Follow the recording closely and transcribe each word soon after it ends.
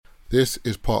This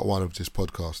is part 1 of this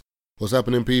podcast. What's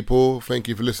happening, people? Thank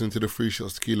you for listening to the Three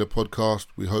Shots Tequila podcast.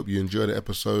 We hope you enjoy the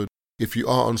episode. If you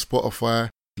are on Spotify,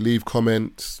 leave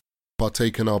comments,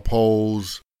 partake in our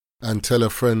polls, and tell a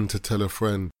friend to tell a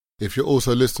friend. If you're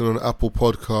also listening on Apple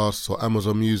Podcasts or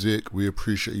Amazon Music, we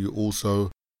appreciate you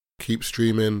also. Keep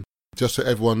streaming. Just so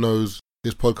everyone knows,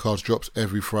 this podcast drops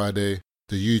every Friday.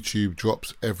 The YouTube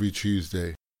drops every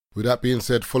Tuesday. With that being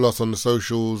said, follow us on the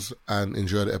socials and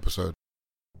enjoy the episode.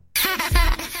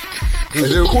 Is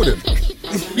it recording?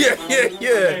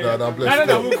 Yeah. Nah, bless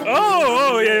you.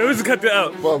 Oh, yeah, we'll just cut that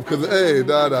out. Well, because,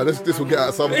 this will get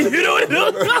out something. You know what?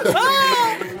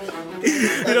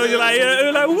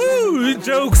 You're like, woo,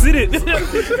 jokes in it.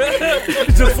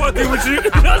 Just fucking with you.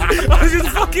 I was just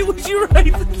fucking with you,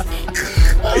 right?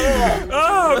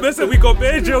 Listen, we got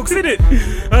bad jokes in it.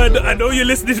 I know you're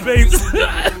listening, babes.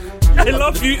 I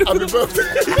love you. Happy birthday.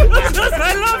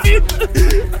 I love you.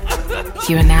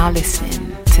 You are now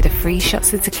listening to the Three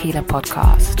Shots of Tequila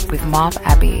podcast with Marv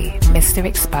Abbey, Mr.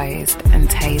 Exposed, and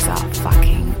Taser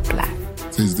fucking Black.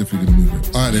 Taser's definitely going to move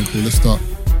it. All right then, cool. Let's start.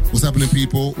 What's happening,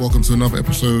 people? Welcome to another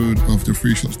episode of the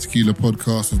Three Shots Tequila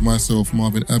podcast with myself,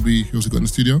 Marvin Abbey. You also got in the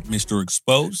studio Mr.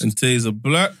 Exposed and Taser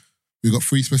Black. We've got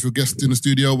 3 special guests in the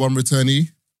studio, 1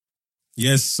 returnee.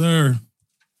 Yes, sir.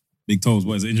 Big Tobz,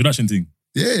 what is it? Introduction thing?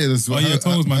 Yeah, that's what.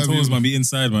 Tobz, man. Be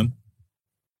inside, man.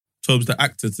 Tobz, the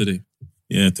actor today.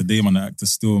 Yeah, today, man, the actor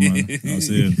still, man. You know what I'm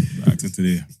saying? The actor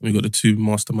today. We got the 2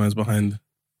 masterminds behind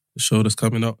the show that's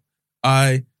coming up.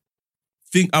 I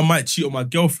think I might cheat on my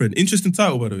girlfriend. Interesting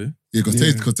title, by the way. Yeah, because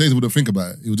Taser wouldn't think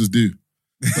about it. He would just do.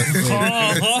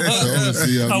 I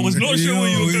was not sure what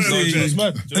you were going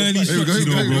to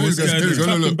say.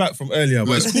 Coming back from earlier,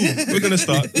 but it's cool. We're going to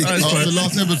start. After the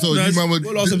last episode, a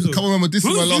couple of them, this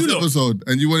is my last episode,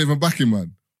 and you weren't even backing,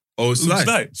 man. Oh,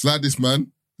 Slide this,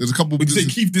 man. There's a couple. Would you say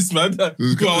keep this, man? I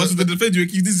was going to defend you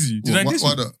and keep this you. Did I diss you?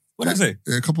 What did I say?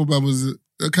 Yeah, a couple of man was...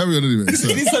 carry on anyway. So.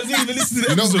 These times you didn't even listen to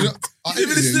the episode. I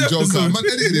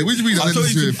edited it. What do you mean I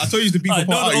told you to beep a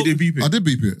part out, you didn't beep it. I did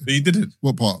beep it. But you didn't.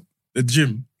 What part? The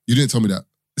gym. You didn't tell me that.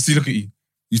 See, look at you.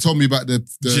 You told me about the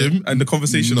gym and the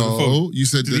conversation on the phone. No, you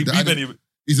said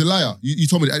he's a liar. You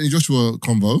told me the Anthony Joshua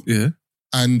convo. Yeah.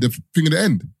 And the thing at the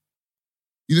end.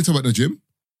 You didn't talk about the gym.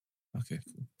 Okay,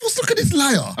 cool. Let's look at this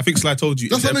liar. I think Sly told you.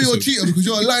 That's why I know you're a cheater, because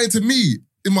you're lying to me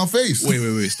in my face.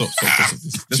 Wait. Stop.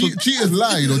 Cheaters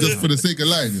lie, just for the sake of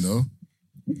lying,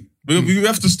 We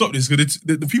have to stop this, because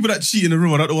the people that cheat in the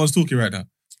room are not the ones talking right now.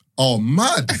 Oh,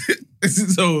 mad.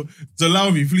 So allow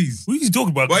me, please. What are you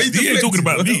talking about? Why are you talking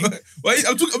about me?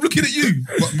 I'm looking at you.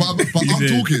 But I'm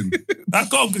talking. I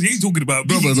can't, because he ain't talking about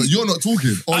me. Bro, you're not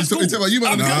talking. Oh, he's talking about you,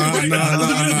 man. No. I'm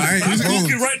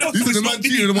talking right now. He's the man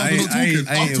cheating, the one not talking.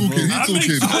 I'm talking,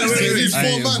 he's talking. He's 4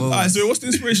 man. Alright, so what's the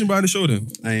inspiration behind the show then?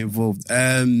 I ain't involved.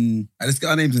 Let's get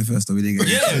our names in first, though. We didn't get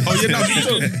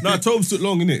it. No, Tobz took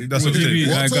long, innit? That's what you mean.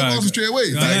 Tobz answered straight away.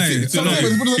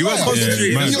 He won't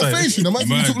concentrate. In your face, the man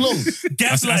took long.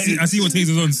 I see what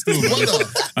Taser's on still.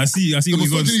 I see what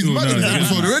he's on still.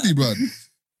 Already, bro.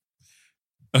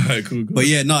 Alright, cool. But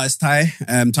yeah, no, it's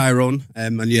Tyrone,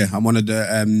 and yeah, I'm one of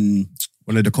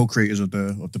the co-creators of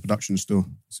the production still.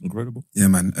 It's incredible. Yeah,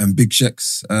 man. Big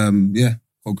Shex,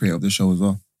 co-creator of the show as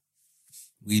well.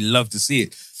 We love to see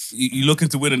it. You looking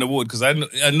to win an award, because I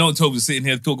know Tobz is sitting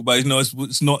here to talk about it.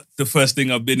 It's not the first thing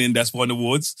I've been in that's won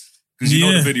awards, because you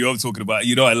know the video I'm talking about.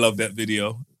 I love that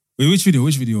video. Wait, which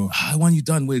video? The one you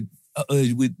done with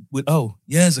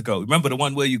years ago. Remember the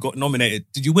one where you got nominated?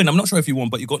 Did you win? I'm not sure if you won,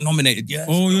 but you got nominated. Yeah.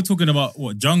 Oh, you're talking about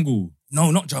what? Jungle?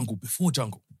 No, not Jungle. Before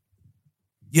Jungle.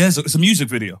 Yes, it's a music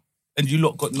video, and you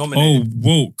lot got nominated. Oh,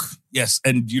 Woke. Yes,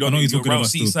 and you don't know you're talking about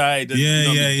Seaside. Yeah.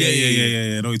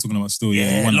 I know you're talking about still.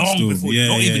 Yeah, long still. before.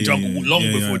 Not even Jungle. Long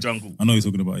before Jungle. I know you're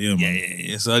talking about. Yeah, man.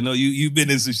 Yeah. So I know you've been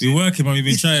in some shit. You're working, man. You've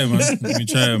been trying,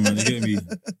 man. You get me?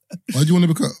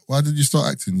 Why did you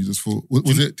start acting? You just thought,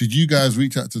 was it? Did you guys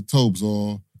reach out to Tobz,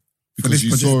 or because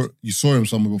you saw him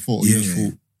somewhere before, or you just thought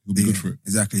it would be good for it?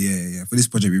 Exactly. Yeah. For this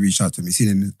project, we reached out to him. We've seen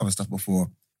him in other stuff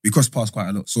before. We crossed paths quite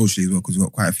a lot socially as well, because we've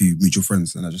got quite a few mutual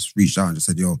friends, and I just reached out and just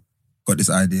said, "Yo, got this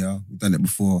idea. We've done it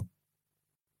before.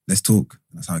 Let's talk."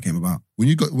 And that's how it came about. When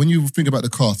you think about the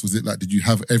cast, was it like, did you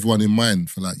have everyone in mind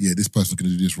for like, yeah, this person's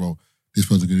going to do this role, this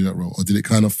person's going to do that role, or did it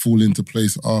kind of fall into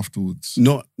place afterwards?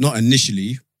 Not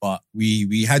initially, but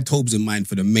we had Tobz in mind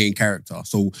for the main character.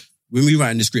 So when we were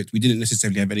writing the script, we didn't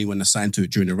necessarily have anyone assigned to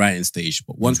it during the writing stage.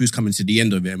 But once we was coming to the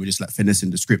end of it and we're just like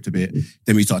finessing the script a bit,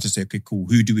 then we started to say, okay, cool,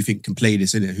 who do we think can play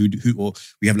this in it? Who or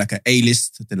we have like an A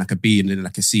list, then like a B, and then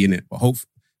like a C in it. But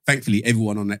thankfully,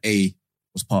 everyone on the A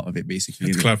was part of it, basically.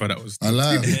 To innit? clarify, that was. I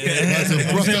like. That's a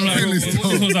I'm proper saying, like, playlist.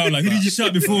 what was I like? Who did you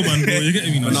shout before, man? Bro? You're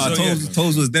getting me, But man. no, So, yeah.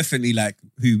 Tobz was definitely like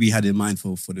who we had in mind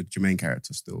for the Jermaine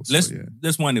character still. So,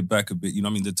 Let's wind it back a bit. You know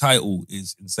what I mean? The title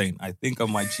is insane. I think I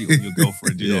might cheat on your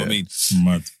girlfriend. You know what I mean?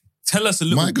 Mad. Tell us a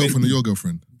little My bit. girlfriend or your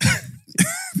girlfriend?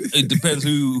 It depends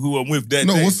who I'm with that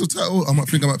No, day. what's the title? I might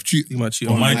cheat. You might cheat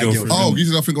On on my my girlfriend. Oh, you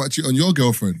said I think I might cheat on your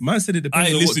girlfriend. Man said it I depends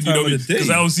ain't on what listen, you time know of me, the day. because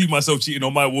I don't see myself cheating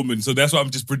on my woman, so that's why I'm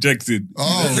just projecting.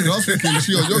 Oh, I was thinking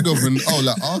cheat on your girlfriend. Oh,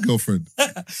 like our girlfriend.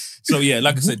 So yeah,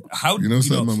 like I said, how You know,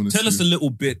 some man wanna tell us see. a little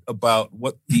bit about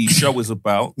what the show is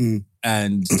about, Mm.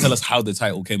 and tell us how the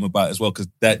title came about as well, because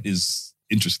that is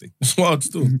interesting. That's what I'd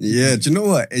do. Yeah, do you know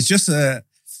what? It's just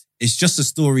a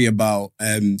story about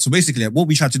so basically what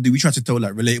we try to do, we try to tell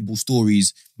like relatable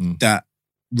stories that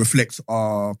reflect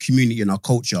our community and our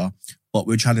culture, but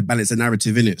we're trying to balance the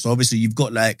narrative in it. So obviously you've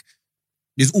got like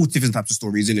there's all different types of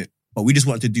stories in it, but we just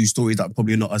wanted to do stories that are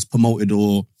probably not as promoted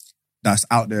or that's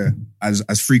out there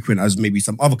as frequent as maybe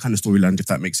some other kind of storyline, if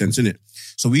that makes sense, innit?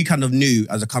 So we kind of knew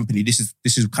as a company, this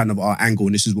is kind of our angle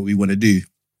and this is what we want to do.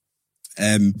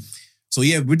 So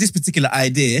yeah, with this particular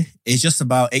idea, it's just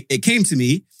about, it came to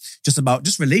me just about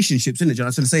just relationships, innit? You know what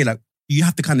I'm trying to say? Like, you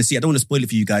have to kind of see, I don't want to spoil it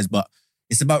for you guys, but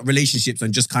it's about relationships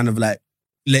and just kind of like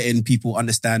letting people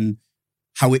understand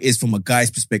how it is from a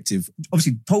guy's perspective.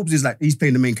 Obviously, Tobz is like, he's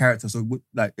playing the main character. So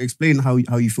like, explain how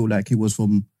you feel like it was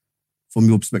from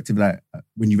your perspective, like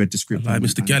when you read the script. Like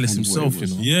Mr. Gallus and what it himself,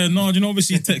 was. you know. Yeah, no, you know,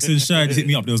 obviously Tex and Shy just hit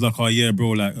me up. They was like, oh yeah,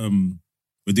 bro, like,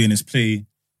 we're doing this play,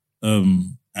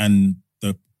 and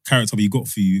the character we got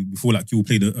for you before, like, you'll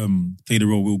play the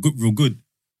role real good.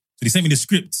 So they sent me the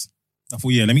script. I thought,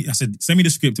 yeah, I said, send me the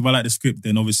script. If I like the script,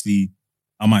 then obviously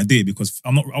I might do it, because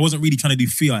I wasn't really trying to do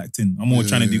theatre acting. I'm more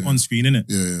trying to do on screen, innit?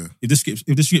 Yeah. If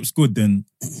the script's good, then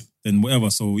whatever.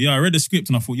 So yeah, I read the script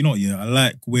and I thought, you know what, yeah, I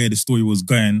like where the story was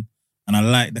going, and I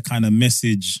like the kind of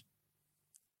message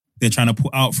they're trying to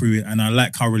put out through it, and I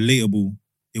like how relatable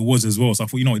it was as well. So I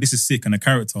thought, you know what, this is sick, and the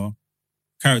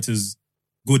character's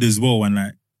good as well, and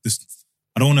like this,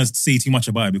 I don't want to say too much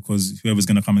about it because whoever's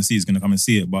gonna come and see it is gonna come and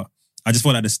see it. But I just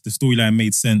felt like the storyline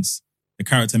made sense, the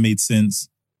character made sense,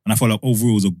 and I felt like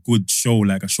overall it was a good show,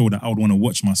 like a show that I would want to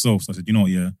watch myself. So I said, you know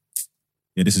what, yeah,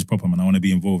 this is proper, man. I want to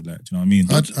be involved. Like, do you know what I mean?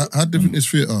 How different is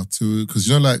theatre to, because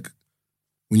you know, like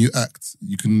when you act,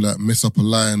 you can like mess up a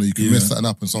line or you can mess something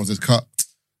up and someone says cut,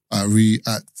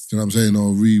 re-act, you know what I'm saying,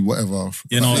 or whatever.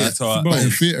 You know, Theatre, bro, But in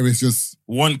theatre, it's just,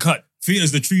 one cut.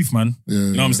 theatre's the truth, man.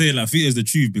 You know what I'm saying? Like, theatre's the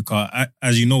truth, because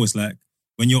as you know, it's like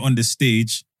when you're on the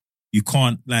stage, you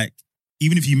can't, like,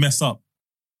 even if you mess up,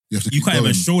 you have to you keep can't even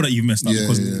going. show that you've messed up, Yeah,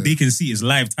 because yeah. they can see it's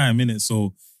live time, innit?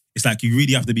 So it's like you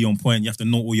really have to be on point. You have to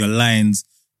know all your lines.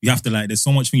 You have to, like, there's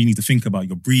so much thing you need to think about.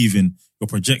 Your breathing, your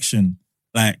projection,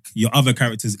 like your other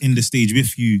characters in the stage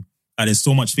with you. Like, there's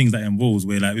so much things that involves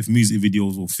where, like, with music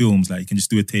videos or films, like, you can just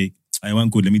do a take. It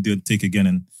went good, let me do a take again.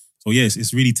 And so yes,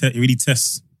 it's really it really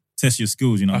tests your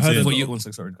skills, you know what I'm saying? For you, one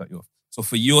sec, sorry to cut you off. So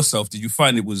for yourself, did you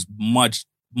find it was much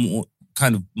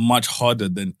harder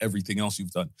than everything else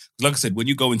you've done? Because like I said, when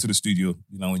you go into the studio,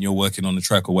 you know, when you're working on the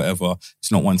track or whatever,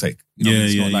 it's not one take. You know,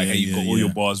 it's not like, hey, you've got all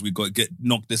your bars, we got to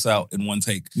knock this out in one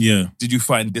take. Yeah. Did you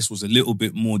find this was a little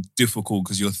bit more difficult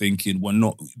because you're thinking,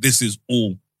 this is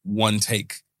all one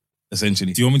take,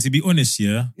 essentially? Do you want me to be honest,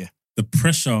 yeah? Yeah. The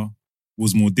pressure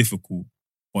was more difficult,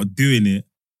 but doing it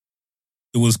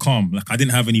was calm. Like, I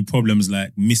didn't have any problems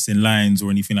like missing lines or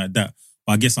anything like that.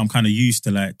 But I guess I'm kind of used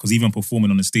to, like, because even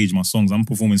performing on the stage, my songs, I'm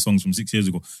performing songs from 6 years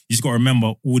ago. You just got to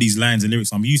remember all these lines and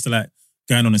lyrics. I'm used to, like,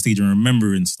 going on the stage and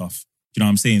remembering stuff. Do you know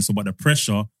what I'm saying? So, but the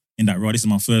pressure in that, right, this is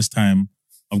my first time.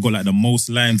 I've got, like, the most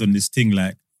lines on this thing,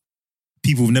 like,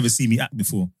 people have never seen me act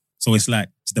before. So it's like,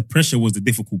 the pressure was the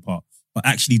difficult part. But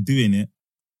actually doing it,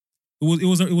 it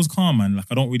was calm, man. Like,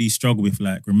 I don't really struggle with,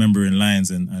 like, remembering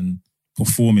lines and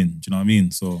performing. Do you know what I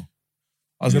mean? So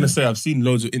I was going to say, I've seen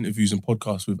loads of interviews and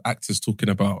podcasts with actors talking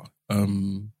about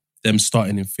them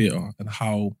starting in theatre and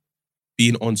how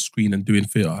being on screen and doing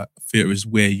theatre is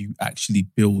where you actually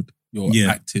build your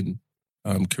acting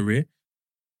career.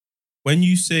 When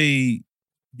you say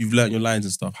you've learnt your lines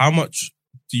and stuff, how much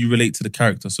do you relate to the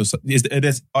character? So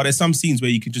are there some scenes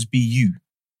where you can just be you?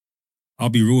 I'll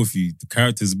be real with you. The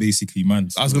character's basically man.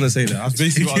 I was going to say that. That's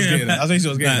basically what I was getting at. That's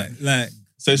basically what I was getting at. Like,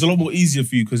 so it's a lot more easier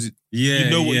for you because you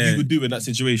know what yeah. you would do in that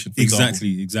situation. For example.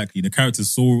 Exactly. The character's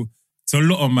so a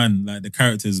lot of man, like, the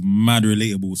character's mad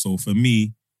relatable. So for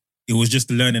me, it was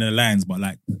just learning the lines, but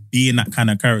like being that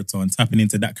kind of character and tapping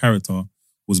into that character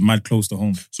was mad close to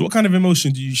home. So what kind of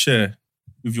emotion do you share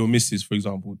with your missus, for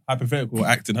example? Hypothetical or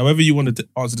acting, however you wanted to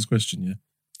answer this question, yeah?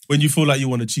 When you feel like you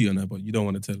want to cheat on her, but you don't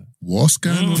want to tell her. What's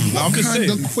going on? I'm just saying.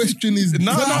 The question is...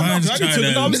 No. What is it?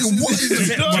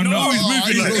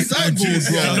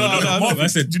 I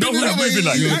said, do you know who I'm moving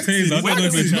like? I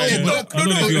don't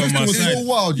know if you're on my It was side. so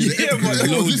wild.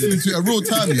 Everyone was listening to it at real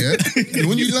time, yeah? And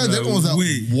when you landed, everyone was like,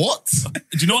 what?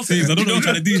 Do you know what? I don't know what you're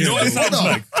trying to do You know what it here. sounds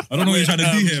like? I don't know what you're trying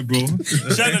to do here, bro.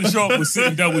 Shannon Sharp was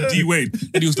sitting down with D Wade,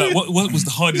 and he was like, "What was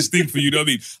the hardest thing for you?" You know what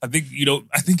I mean?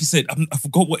 I think he said, I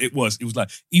forgot what it was. It was like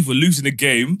either losing a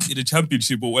game in a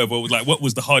championship or whatever. It was like, what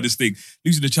was the hardest thing?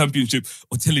 Losing the championship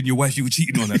or telling your wife you were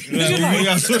cheating on her?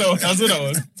 I saw that one.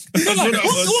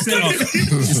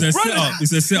 It's a setup.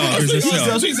 It's a setup. I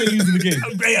think he said losing the game.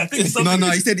 Yeah, I think it's something. No,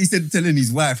 he said telling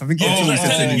his wife. I think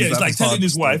It's like telling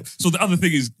his wife. So the other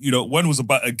thing is, one was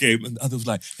about a game, and the other was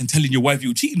like, and telling your wife you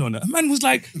were cheating on her. A man was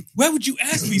like, why would you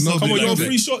ask me something? Come on, like you're that?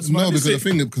 3 shots, man. No, because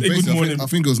basically, I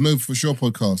think it was No For Sure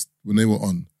podcast when they were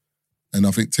on. And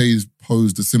I think Tobz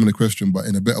posed a similar question, but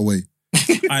in a better way.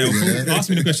 Ask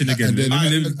me the question again.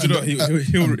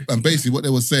 And basically what they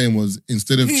were saying was,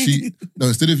 instead of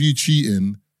you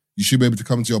cheating, you should be able to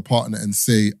come to your partner and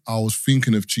say, I was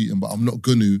thinking of cheating, but I'm not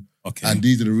gonna. Okay. And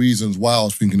these are the reasons why I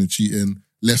was thinking of cheating.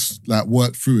 Let's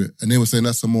work through it. And they were saying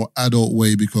that's a more adult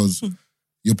way because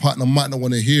your partner might not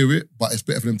want to hear it, but it's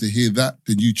better for them to hear that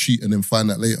than you cheat and then find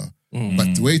that later.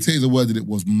 But the way Taser worded it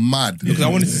was mad. Because I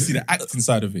wanted to see the acting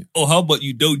side of it. Or how about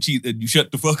you don't cheat and you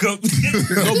shut the fuck up? No,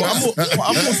 but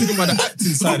I'm more thinking about the acting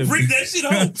side of Bring it. that shit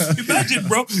home. Imagine,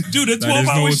 bro. Dude, a Like, there's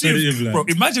 12-hour no shift. alternative, like. Bro,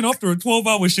 imagine after a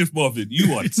 12-hour shift, Marvin,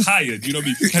 you are tired. You know what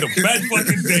I mean? Had a bad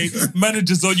fucking day.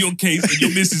 Manager's on your case and your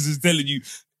missus is telling you,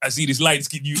 I see this light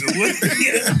skin you at work.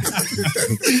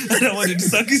 And I wanted to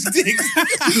suck his dick.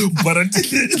 But I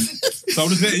didn't. So I'm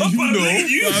just letting you know.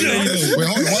 Wait,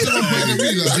 hold on. Why did I put it in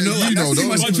me? That's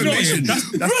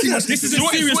too much. This is a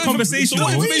serious conversation, though.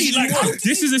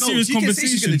 This is a serious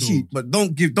conversation, though. But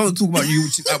don't talk about you.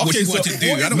 What you want to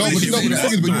do. I don't No, want but to the thing is,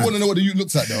 but you want to know what the youth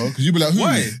looks like, though? Because you be like, who?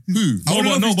 Why? Who?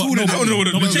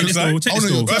 Check this though.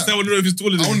 First, I want to know if he's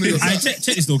taller than me. Check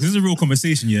this though, because this is a real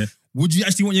conversation, yeah? Would you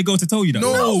actually want your girl to tell you that?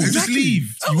 No, just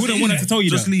leave. You wouldn't want her to tell you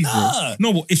Just that? leave, bro.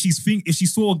 No, but if she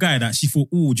saw a guy that she thought,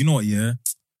 oh, do you know what, yeah?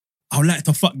 I would like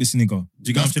to fuck this nigga. Do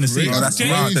you get what I'm trying to say? That's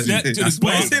Okay, crazy.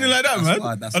 Why are you saying it like that, man?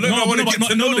 I don't know. I want to get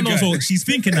to know the guy. So she's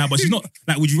thinking that, but she's not.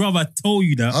 Like, would you rather tell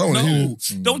you that? I don't want to hear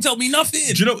it. Don't tell me nothing.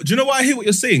 Do you know why I hear what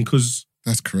you're saying? Because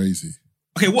That's crazy.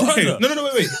 okay, what? Okay,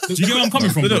 no, wait. Do you get where I'm coming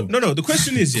from, bro? No. The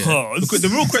question is, yeah. The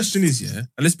real question is, yeah. And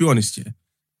let's be honest, yeah.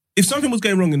 If something was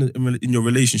going wrong in your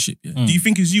relationship, yeah, do you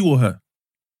think it's you or her?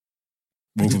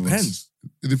 Both of us.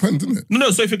 It depends, doesn't it? No.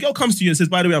 So if a girl comes to you and says,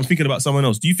 "By the way, I'm thinking about someone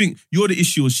else," do you think you're the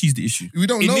issue or she's the issue? We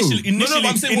don't know.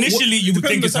 Initially, you would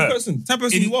think it's her. Type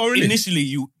person you are, really. Initially,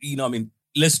 you know what I mean?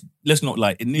 Let's not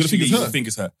lie. Initially, you think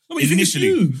it's her. No, but you think it's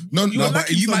you. No, but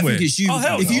you might think it's you. Oh,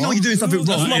 hell If you know you're doing something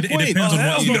wrong,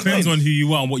 It depends on who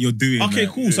you are and what you're doing. Okay,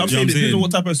 like. cool. So I'm Do you saying know it depends on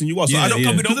what type of person you are. So Yeah, I don't yeah.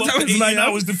 come with Because no the type of person like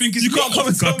hours to think it's you can't come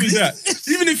and tell me that.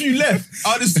 Even if you left,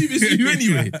 I'd assume it's you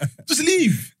anyway. Just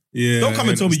leave. Yeah, Don't come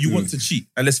and tell me you understood. want to cheat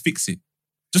and let's fix it.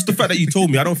 Just the fact that you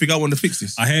told me, I don't think I want to fix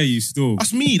this. I hear you still.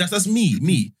 That's me. That's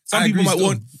me. Some I people agree might still.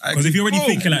 want. Because if you're already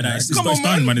thinking like that, it's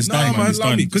done, man. It's done, man. It's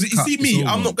done. Because you see me,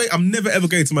 It's I'm never ever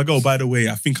going to my girl. By the way,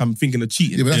 I think I'm thinking of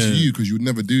cheating. Yeah, but that's Yeah. you because you would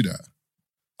never do that.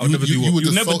 I would never do what? would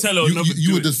You have never tell her, never You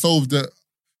do would it. have solved the.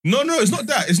 No, it's not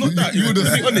that. It's not that. You would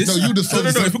have. be honest. No, you would have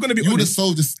solved. No. If we're gonna be you would have honest,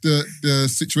 solved the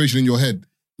situation in your head.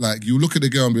 Like you look at the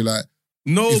girl and be like,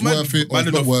 no, it's man. worth it or Man,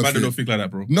 it's not worth don't it. think like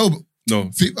that, bro. no. But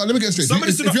No. see, let me get straight.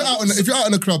 Somebody's If you're out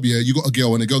in a club, yeah, you got a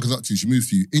girl and a girl comes up to you, she moves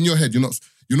to you. In your head, you're not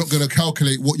going to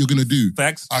calculate what you're going to do.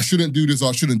 Facts. I shouldn't do this or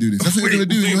I shouldn't do this. That's what you're going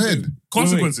to do in your head.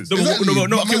 Consequences. Exactly. But I'm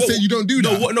not saying you don't do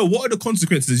that. What are the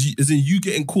consequences? Is in you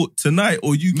getting caught tonight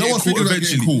or you No getting one's caught thinking about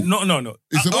getting eventually? caught. No.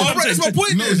 It's about, right, that's my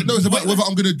point. No, it's about whether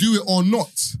I'm going to do it or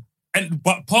not.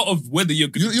 But part of whether you're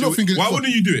You're not thinking. Why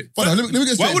wouldn't you do it? Hold on, let me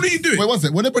get straight. Why wouldn't you do it? Wait one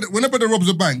second. When a brother robs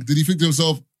a bank, did he think to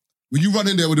himself, when you run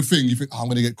in there with a thing, you think, I'm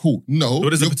going to get caught? No. But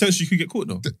there's a potential you could get caught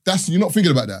though. You're not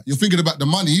thinking about that. You're thinking about the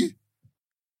money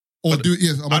or do it.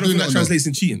 Yes, I don't think that translates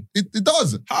in cheating. It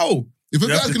does. How? If a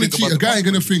You have guy's to going think to cheat, about a guy ain't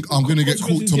going to think, I'm going to get caught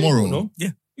Consequences getting tomorrow. caught, no?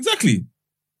 Yeah. Exactly.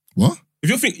 What? If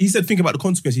you're think about the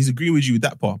consequences, he's agreeing with you with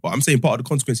that part. But I'm saying part of the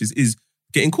consequences is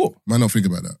getting caught. Man, don't think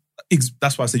about that.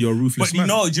 That's why I said you're a ruthless But man.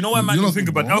 do you know what man You're you not- think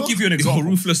about? what? I'll give you an You're a example.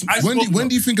 ruthless man. When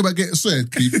do you think about getting sorry,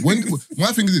 Keith? My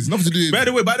thing is this, nothing to do. By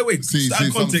the way, See,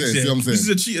 stand see, context see here. what I'm saying? This is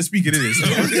a cheater speaking, isn't it?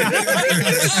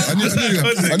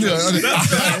 I knew it.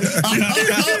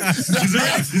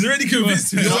 He's already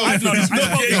convinced me. And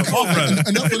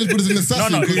that's what this brother's an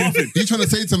assassin. No, because Marvin. He's trying to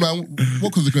say to man,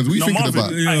 what consequences? What are you thinking Marvin,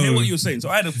 about? I hear what you're saying. So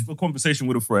I had a conversation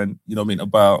with a friend, you know what I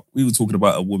mean, we were talking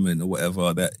about a woman or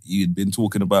whatever that you'd been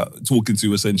talking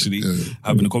to essentially,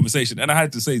 having a conversation. And I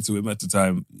had to say to him at the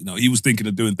time, you know, he was thinking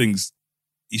of doing things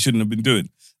he shouldn't have been doing.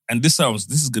 And this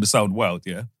is going to sound wild,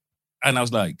 yeah? And I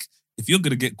was like, if you're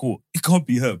going to get caught, it can't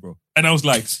be her, bro. And I was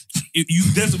like,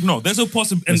 there's a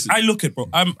possible, and I look at, bro,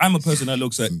 I'm a person that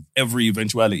looks at every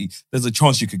eventuality. There's a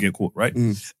chance you could get caught, right?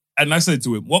 And I said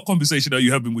to him, what conversation are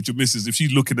you having with your missus if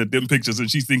she's looking at them pictures and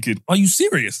she's thinking, are you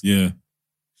serious? Yeah.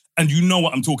 And you know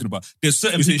what I'm talking about. There's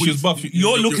certain people. She was buff.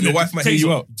 You're looking your at wife might hear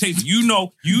you out. Taser, you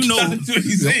know. Your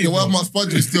wife might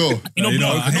spudge you still.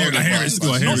 I hear it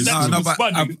still.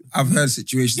 But I've heard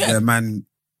situations where man,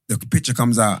 the picture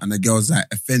comes out and the girl's like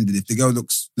offended. If the girl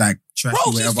looks like trashy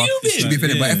or whatever, she'll be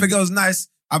offended. But if a girl's nice,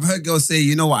 I've heard girls say,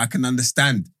 you know what, I can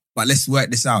understand. But let's work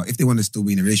this out if they want to still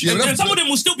be in a relationship. And some of them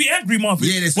will still be angry, Marvin.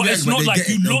 Yeah, but it's not like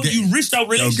you risked our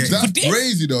relationship for That's this.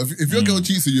 crazy though. If your girl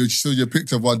cheats on you, she shows you a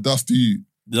picture of one dust to you.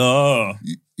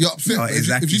 You're upset. No,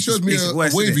 exactly. If she shows me a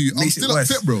wavy, I'm still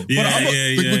upset, bro. Because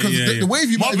the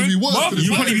wavy might even be worse.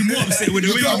 You probably be more upset with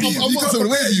the wavy. I'm not upset with the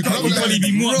wavy. You probably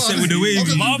be more upset with the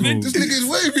wavy. Marvin, This nigga is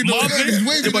wavy. He's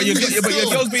wavy. But your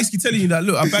girl's basically telling you that,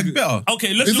 look, I'm back better.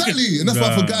 Okay, let's look at Exactly. And that's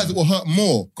why for guys it will hurt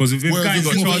more. Because if guys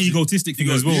got more egotistic thing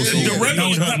as well, so the that Remy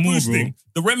would and hurt more, Papoose bro. thing.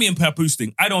 The Remy and Papoose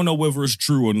thing. I don't know whether it's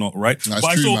true or not, right? That's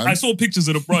But true, man. I saw pictures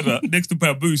of the brother next to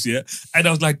Papoose, yeah, and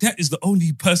I was like, that is the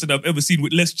only person I've ever seen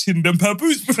with less chin than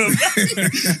Papoose, bro.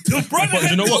 The brother. But do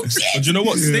you know what? Do you know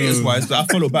what? Status-wise, I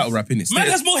follow battle rap in it. Man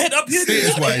has more head up here.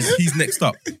 Status-wise, he's next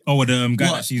up. Oh, the guy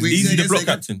What? that she's... Wait, He's say the again, block say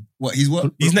again. captain. What? He's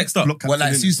what? He's next up. What,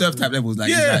 like Sue Surf type levels? Like,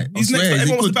 Yeah, he's he's next up.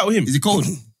 Everyone wants to battle him. Is he cold?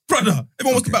 Brother,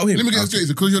 everyone wants to battle him. Let me get it straight.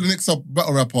 It's because you're the next up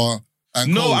battle rapper.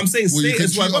 And No, cold. I'm saying Well, you can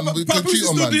status-wise. cheat on- you can Papoose cheat is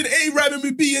on still man. doing A rhyming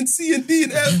with B and C and D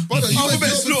and F. Brother, you Alphabet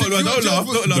ain't slow. joking. Don't laugh.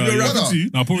 You're Brother. rapping too.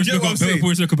 Now, Porridge You get what I'm saying?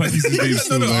 look up at these names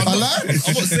still, No, man. I'm I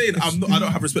not saying I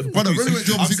don't have respect for Brother, Papoose. when you went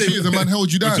job I'm 6 saying- years, a man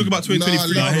held you down. We're talking about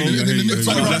 2023. Nah, I hear you, and then the next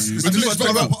I hear you. battle We're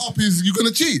talking about rapper up is you're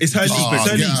gonna cheat. It's her league. Oh, It's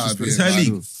her get league. out of It's here, her man.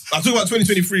 league. I'm talking about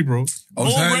 2023, bro.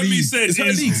 All Remy said It's her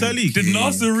is league. It's her league. the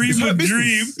Nasser It's her Rima business.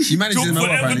 dream She manages took in the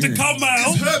forever rapper, to innit? come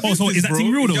out. Oh, so is that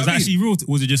thing real though? Is that actually real? Or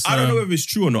was it just... I don't know if it's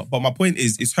true or not, but my point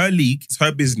is, it's her league, it's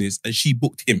her business, and she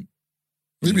booked him.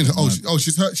 What do you mean?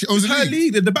 She's her. She owns It's the her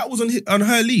league. league. The battle was on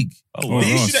her league. Oh, The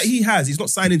Ross. issue that he has, he's not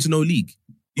signing to no league.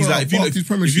 He's Well, like, fuck his if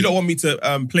premiership. you don't want me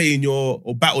to play in your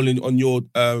or battle on your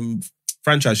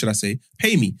franchise, should I say,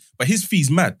 pay me. But his fee's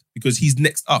mad because he's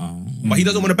next up. But he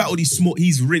doesn't want to battle these small.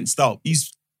 He's rinsed out.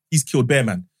 He's killed Bear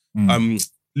Man.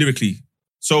 Lyrically.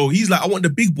 So he's like, I want the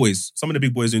big boys. Some of the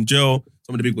big boys are in jail.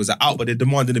 Some of the big boys are out, but they're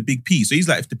demanding a big P. So he's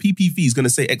like, if the PP fee is going to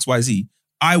say XYZ,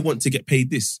 I want to get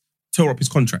paid this. Tear up his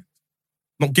contract.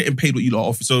 Not getting paid what you lot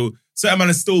offer. So certain man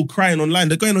are still crying online.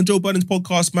 They're going on Joe Biden's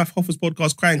podcast, Matt Hoffa's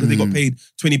podcast, crying because they got paid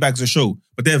 20 bags a show.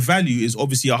 But their value is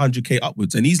obviously 100K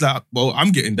upwards. And he's like, well,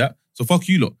 I'm getting that. So fuck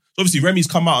you lot. So obviously Remy's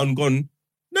come out and gone,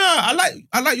 nah, I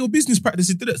like your business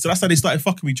practices. So that's how they started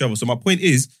fucking with each other. So my point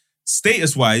is,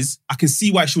 status-wise, I can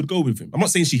see why she would go with him. I'm not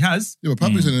saying she has. Yeah, but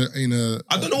Papoose ain't a.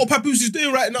 I don't know what Papoose is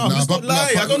doing right now. Nah, Let's not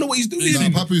lie. I don't know what he's doing.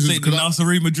 Nah, Papoose Say is. the Nasser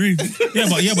Rima dream. Yeah,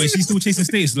 but she's still chasing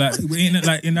status. Like, ain't it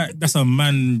like in that? That's a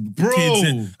man. Bro. Kids,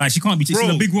 and, like, she can't be chasing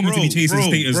a big woman to be chasing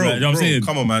status. Like, you know what I'm saying?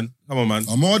 Come on, man.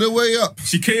 I'm all the way up.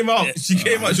 She came out. She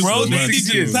came out. She Bro, was they like need 6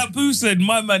 to, years. Papoose said,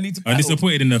 my man need to I'm battle.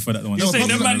 disappointed in her for that one. You're saying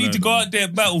Papoose- that man need to go out there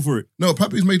and battle for it. No,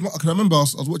 Papoose made. Because I remember I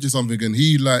was watching something and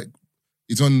he's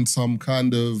on some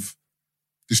kind of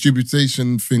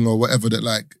distribution thing or whatever that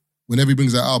like whenever he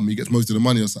brings out an album he gets most of the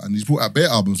money or something. He's brought out bare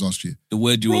albums last year. The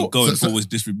word you were going so- for was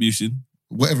distribution.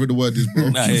 Whatever the word is, bro.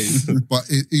 Nah, hey. But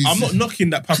he's, I'm not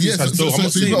knocking that Papoose Yeah, has so dough. I'm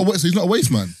not saying. he's not a waste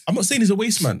man. I'm not saying he's a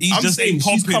waste man. He's I'm just saying ain't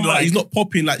she's popping come out. like- He's not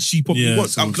popping like she probably Yeah,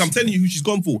 wants. so- Because I'm telling you who she's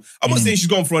gone for. I'm not saying she's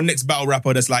gone for a next battle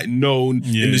rapper that's like known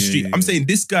Yeah, in the yeah, street. yeah. I'm saying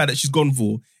this guy that she's gone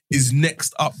for is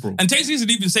next up, bro. And Taste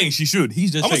isn't even saying she should.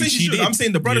 He's just I'm not saying saying she should. did. I'm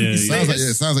saying the brother Yeah, is yeah.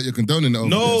 saying. Sounds like you're condoning it. Over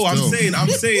No, there I'm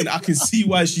still. saying I can see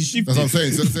why she shifted. That's what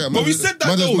I'm saying. So, But we said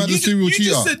that though. You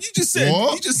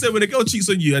You just said when a girl cheats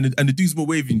on you and the dude's more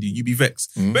waving you be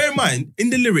vexed. Bear in mind, in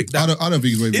the lyric that I don't think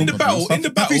he's waving. in the battle,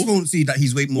 Papoose won't see that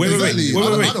he's way more. Wait. Exactly.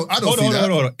 I don't Hold see on, that.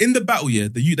 hold on. In the battle, yeah,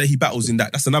 the youth that he battles in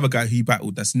that's another guy he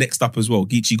battled that's next up as well,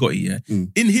 Geechee Gotti, yeah.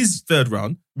 In his third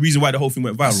round, reason why the whole thing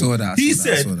went viral. I saw that. He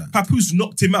said Papoose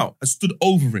knocked him out and stood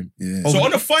over him. Yeah. So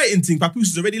on a fighting thing, Papoose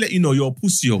has already let you know you're a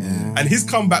pussy. Yeah. And his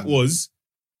comeback was,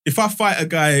 if I fight a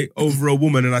guy over a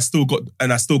woman and I still got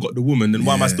the woman, then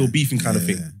why am I still beefing kind of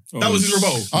thing? That was his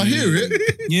rebuttal. I hear it.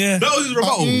 Yeah. That was his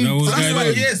rebuttal.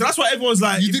 So that's why everyone's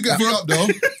like... You did get beat up though.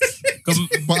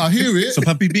 But I hear it. So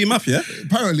Pappy beat him up, yeah?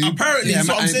 Apparently, that's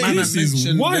what I'm saying. This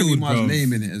is wild, bro.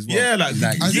 Name in it as well. Yeah, like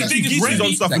you think Geezy's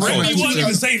on stuff as well. He wasn't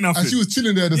even saying nothing. and she was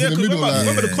chilling there just in the middle.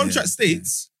 Remember the contract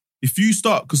states, if you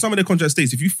start, because some of the contract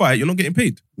states, if you fight, you're not getting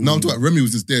paid. No, I'm talking about Remy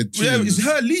was just there Yeah, chilling. it's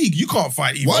her league. You can't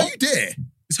fight either. Why are you there?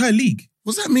 It's her league.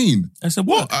 What's that mean? I said,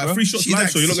 What? Free shots live,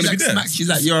 so you're not going to be there. She's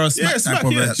like, you're a smack type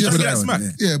of yeah. She's like Smack.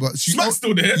 Yeah, but she Smack's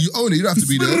still there. You own it. You don't have to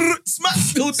be there. Smack's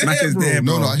still there, Smack is bro. there,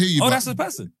 bro. No, I hear you. oh, but that's the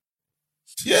person.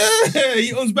 Yeah,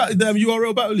 he owns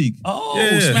URL Battle League. Oh,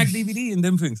 Yeah. Smack DVD and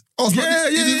them things. Oh, it's Yeah,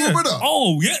 is he yeah. your brother?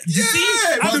 Oh, yeah. You see?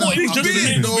 I but thought it was that's just the big,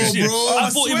 name. though, Shit. bro. I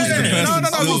thought it was swear. the person. No,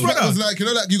 His brother was like,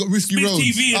 you got Risky Smith Roads.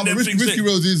 TV and them Risky things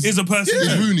Roads is a person. is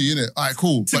Yeah. Rooney, innit? Alright,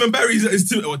 cool. Tim and Barry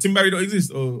Tim Barry don't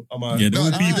exist. Or am I? Yeah, they're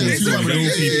all No, people. yeah, They're all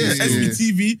people.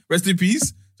 SBTV, rest in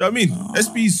peace. Do you know what I mean?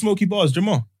 SB's Smoky Bars,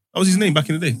 Jamal. That was his name back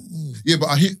in the day. Yeah, but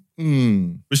I hit.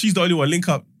 But she's the only one. Link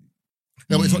up.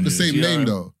 No, but it's not the same GRM. name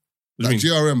though. What do Like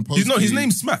you GRM. His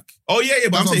name's Smack. Oh yeah,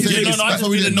 but I'm saying his name is no, I Smack. thought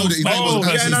we didn't know that his name Oh was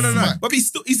yeah, actually no. Smack. But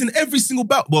he's in every single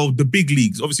bout. Well, the big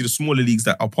leagues, obviously the smaller leagues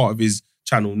that are part of his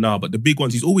channel now, but the big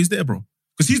ones, he's always there, bro.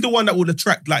 Because he's the one that would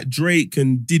attract like Drake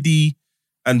and Diddy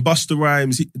and Busta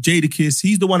Rhymes, Jadakiss.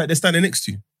 He's the one that they're standing next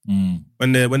to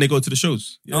when they go to the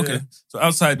shows. Yeah. Okay. So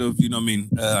outside of,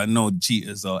 I know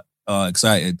cheaters are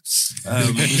excited.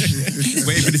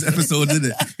 Waiting for this episode,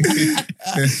 didn't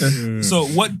it? So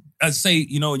what, I'd say,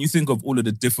 when you think of all of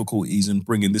the difficulties in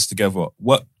bringing this together,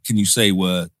 what can you say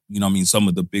were, some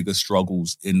of the bigger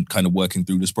struggles in kind of working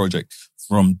through this project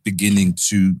from beginning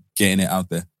to getting it out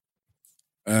there?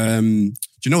 Do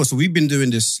you know what? So we've been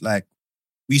doing this, like,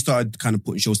 we started kind of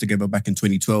putting shows together back in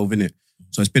 2012, innit?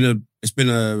 So it's been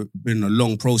a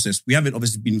long process. We haven't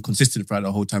obviously been consistent throughout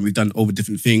the whole time. We've done over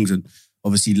different things and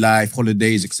obviously live,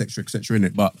 holidays, etc.,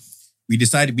 innit? But we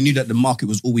knew that the market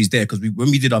was always there because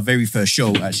when we did our very first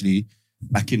show, actually,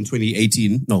 back in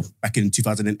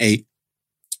 2008,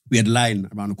 we had a line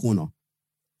around the corner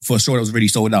for a show that was already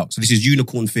sold out. So this is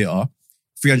Unicorn Theatre,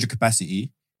 300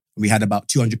 capacity. And we had about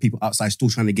 200 people outside still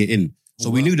trying to get in. So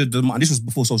we knew that this was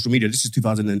before social media. This is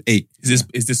 2008.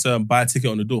 Is this buy a ticket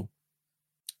on the door?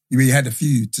 You had a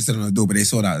few to sell on the door, but they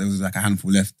sold out. There was like a handful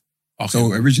left. Okay.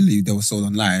 So originally they were sold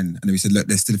online, and then we said, look,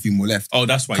 there's still a few more left. Oh,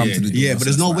 that's why. Come to the door. Yeah, but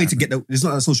there's no That's way what to get there's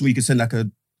not a social media you can send like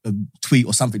a tweet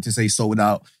or something to say sold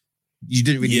out. You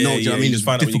didn't really know, do you know what I mean? you It's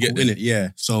find out when you difficult, get innit? Yeah.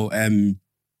 So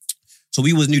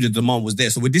we always knew the demand was there.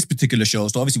 So with this particular show,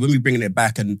 so obviously when we're bringing it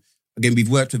back, and again, we've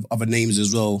worked with other names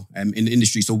as well in the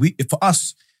industry. So for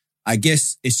us, I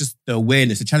guess it's just the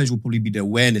awareness. The challenge will probably be the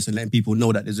awareness and letting people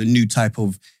know that there's a new type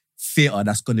of theatre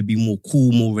that's going to be more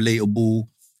cool, more relatable,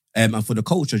 and for the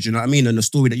culture, do you know what I mean? And the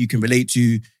story that you can relate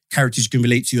to, characters you can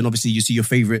relate to, and obviously you see your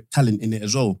favourite talent in it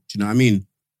as well. Do you know what I mean?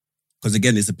 Because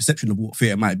again, it's a perception of what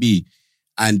theatre might be.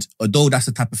 And although that's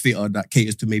the type of theatre that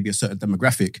caters to maybe a certain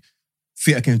demographic,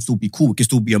 theatre can still be cool. It can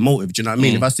still be emotive. Do you know what I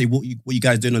mean? If I say, what you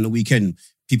guys doing on the weekend?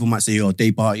 People might say,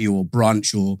 day party or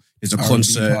brunch or there's a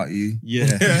concert. Party. Yeah.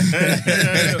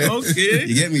 Okay.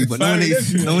 You get me? But no one ain't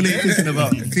thinking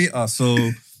about theatre.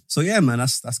 So yeah, man,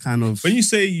 that's kind of... When you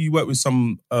say you worked with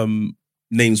some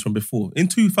names from before, in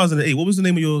 2008, what was the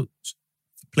name of your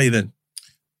play then?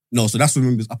 No, so that's when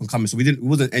we was up and coming. So it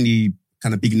wasn't any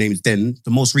kind of big names then.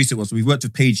 The most recent was, so we worked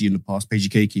with Pagey in the past, Pagey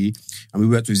Keiki, and we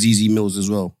worked with ZZ Mills as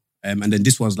well. And then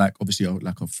this one's like obviously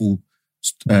like a full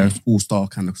all-star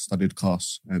kind of studded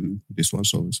cast. This one,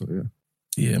 so yeah.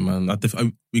 Yeah, man.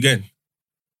 Again,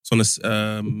 it's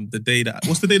on the day that...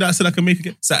 What's the day that I said I can make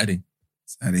again? Saturday.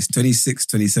 And it's 26th,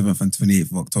 27th, and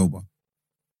 28th of October.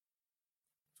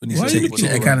 Why are you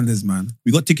Check your calendars, man.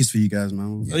 We got tickets for you guys,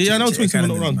 man. Oh, yeah, I know Check your 27th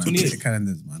not wrong. calendars, man. 28th. Check your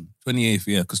calendars, man. 28th,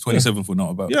 yeah, because 27th we're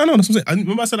not about. Yeah, I know. That's what I'm saying.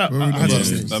 Remember I said that? Where we I had going?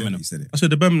 it. Birmingham. You said it. I said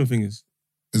the Birmingham thing is...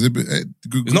 Is it?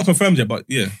 It's not confirmed yet, but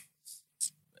yeah.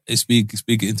 Speak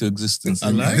it into existence. I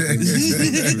like it.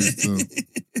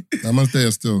 That man's there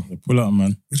still. Pull up,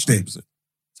 man. Which day? So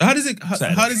how does it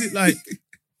like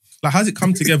how does it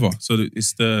come together? So that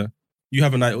it's you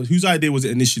have an idea. Whose idea was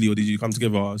it initially, or did you come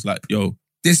together? I was like, yo.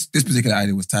 This particular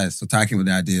idea was Ty. So Ty came with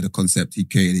the idea, the concept. He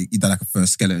created it. He done like a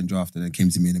first skeleton draft and then came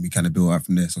to me and then we kind of built out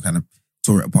from there. So kind of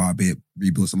tore it apart a bit,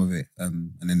 rebuilt some of it.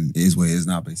 And then it is what it is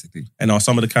now, basically. And are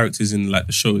some of the characters in like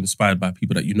the show inspired by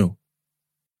people that you know?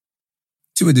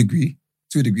 To a degree,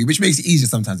 which makes it easier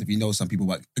sometimes if you know some people.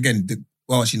 But again,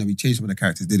 we changed some of the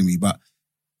characters, didn't we? But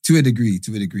To a degree.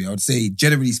 I would say,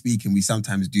 generally speaking, we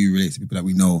sometimes do relate to people that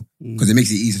we know because it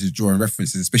makes it easier to draw on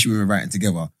references, especially when we're writing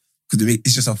together. Because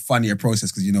it's just a funnier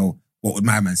process because, you know, what would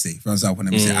my man say? For example,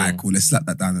 when we say, all right, cool, let's slap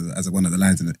that down as one of the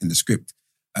lines in the script.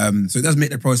 So it does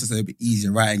make the process a little bit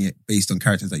easier writing it based on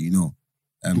characters that you know.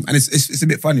 And it's a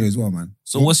bit funnier as well, man.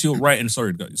 So what's your writing,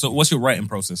 what's your writing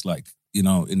process like, you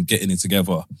know, in getting it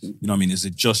together? You know what I mean? Is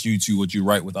it just you two or do you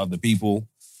write with other people?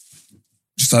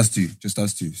 Just us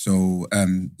two. So,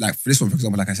 like for this one, for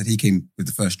example, like I said, he came with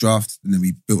the first draft and then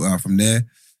we built it out from there.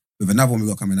 With another one we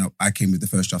got coming up, I came with the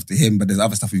first draft to him, but there's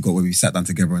other stuff we've got where we sat down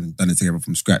together and done it together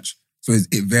from scratch. So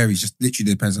it varies, just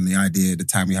literally depends on the idea, the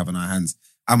time we have on our hands.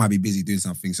 I might be busy doing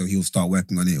something, so he'll start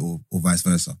working on it or vice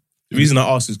versa. The reason I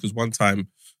asked is because one time,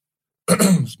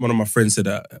 one of my friends said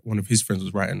that one of his friends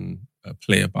was writing a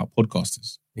play about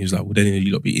podcasters. He was like, would any of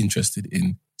you lot be interested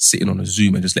in sitting on a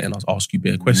Zoom and just letting us ask you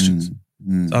better questions?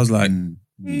 So I was like,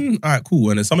 all right,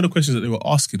 cool. And then some of the questions that they were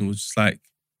asking was just like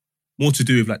more to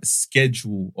do with like the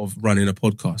schedule of running a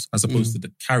podcast as opposed to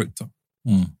the character.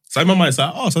 So in my mind, it's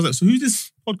like, so I was like, so who's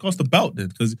this podcast about then?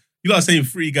 Because you lot are saying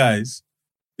three guys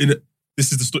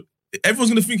this is the story.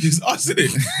 Everyone's going to think it's us, isn't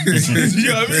it? You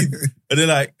know what I mean? And they're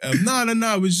like,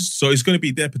 no. So it's going to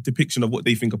be their depiction of what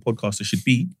they think a podcaster should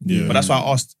be. Yeah. But that's why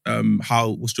I asked,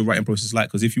 what's your writing process like?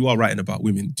 Because if you are writing about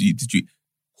women, did you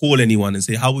call anyone and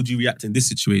say, how would you react in this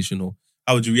situation? Or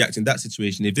how would you react in that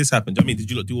situation if this happened? I mean, did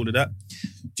you lot do all of that?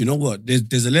 Do you know what?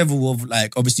 There's a level of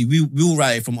like, obviously we all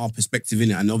write it from our perspective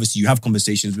in it. And obviously you have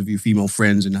conversations with your female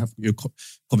friends and have your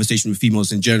conversation with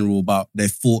females in general about their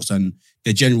thoughts and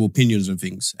their general opinions and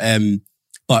things.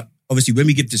 But obviously when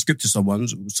we give the script to someone,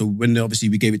 so when obviously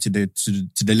we gave it to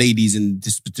the ladies in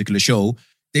this particular show,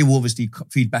 they will obviously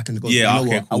feed back and go, I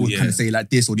would kind of say it like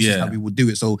this or this is how we would do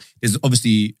it. So there's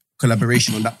obviously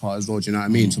collaboration on that part as well, do you know what I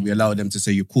mean? So we allow them to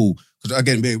say you're cool. Because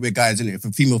again, we're guys, innit? If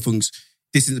a female thinks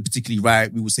this isn't particularly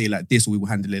right, we will say it like this or we will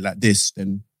handle it like this,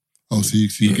 then... Oh, so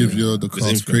you give the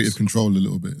cast creative control a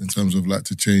little bit in terms of like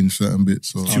to change certain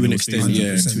bits? Or to an extent,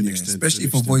 yeah. Especially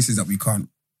for voices that we can't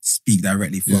speak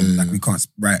directly from. Like we can't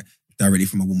write directly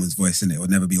from a woman's voice, innit? It would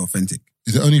never be authentic.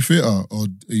 Is it only theatre or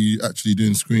are you actually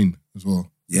doing screen as well?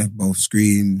 Yeah, both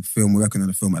screen, film. We're working on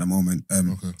a film at the moment.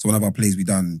 So one of our plays we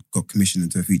done got commissioned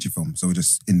into a feature film. So we're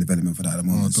just in development for that at the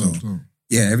moment. Dope.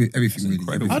 Yeah, everything really.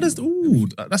 Everything. How does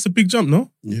that's a big jump,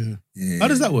 no? Yeah. How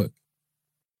does that work?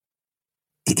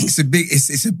 It's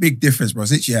a big difference, bro.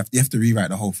 It's literally you have to rewrite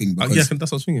the whole thing because that's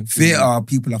what I was thinking. Theatre,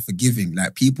 people are forgiving.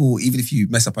 Like people, even if you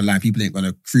mess up a line, people ain't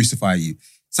gonna crucify you.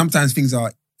 Sometimes things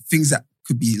that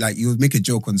could be like you'll make a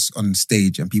joke on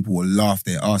stage and people will laugh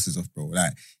their asses off, bro.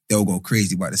 Like they'll go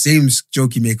crazy. But the same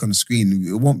joke you make on the screen,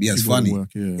 it won't be as funny.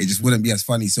 It just wouldn't be as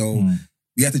funny. So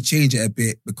we have to change it a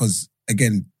bit because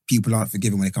again, people aren't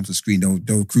forgiving when it comes to screen.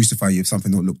 They'll crucify you if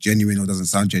something don't look genuine or doesn't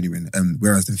sound genuine.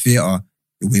 Whereas in theatre,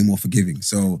 you're way more forgiving.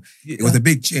 So it was a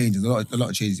big change. There's a lot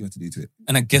of changes you have to do to it.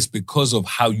 And I guess because of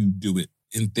how you do it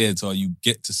in theatre, you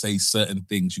get to say certain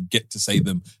things. You get to say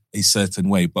them a certain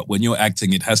way. But when you're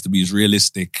acting, it has to be as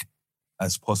realistic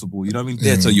as possible. You know what I mean?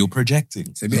 Theatre, you're projecting.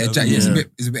 It's a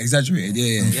bit exaggerated.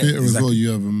 Yeah. In theatre as well,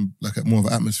 you have like more of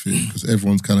an atmosphere because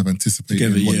everyone's kind of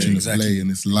anticipating watching the play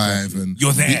and it's live. And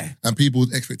you're there. And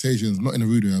people's expectations, not in a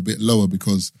rude way, are a bit lower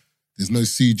because there's no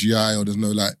CGI or there's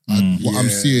no like, what I'm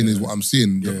seeing is what I'm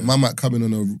seeing. Man might come in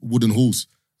on a wooden horse.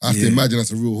 I have to imagine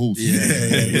that's a real horse.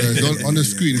 Whereas on the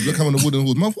screen, if you come on a wooden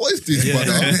horse, man, what is this,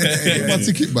 brother? Get my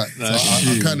ticket back. So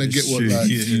I kind of get what like...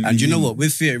 And you know what?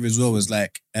 With theatre as well is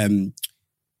like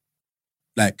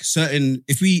certain...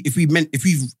 If we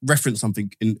reference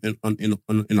something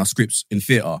in our scripts in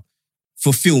theatre,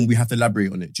 for film, we have to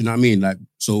elaborate on it. Do you know what I mean? Like,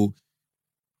 so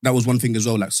that was one thing as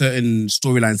well. Like certain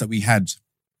storylines that we had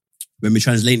when we're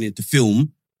translating it to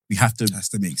film, we have to... It has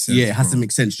to make sense. Yeah, it has to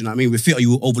make sense. Do you know what I mean? With theatre,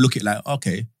 you will overlook it like,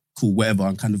 okay, cool, whatever,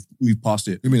 and kind of move past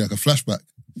it. You mean like a flashback?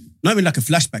 Not even like a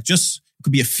flashback, just, it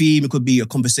could be a theme, it could be a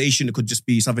conversation, it could just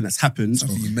be something that's happened.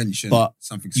 Something you mentioned. But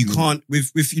something you can't,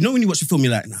 with you know when you watch a film,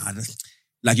 you're like,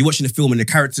 like you're watching a film and the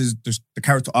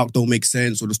character arc don't make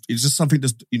sense, or it's just something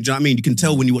that's, you know what I mean? You can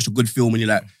tell when you watch a good film and you're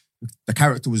like, the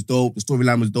character was dope, the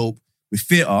storyline was dope. With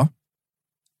theatre,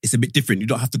 it's a bit different. You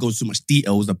don't have to go into so much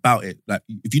details about it. Like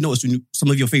if you notice when some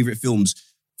of your favorite films,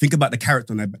 think about the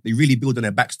character and they really build on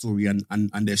their backstory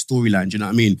and their storyline. Do you know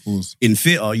what I mean? In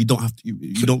theatre, you don't have to.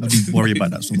 You don't really worry about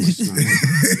that so much.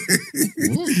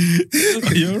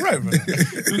 You're right,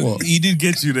 man. What? He did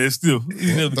get you there still.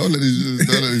 Don't let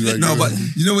these No, but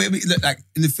you know what I mean? Like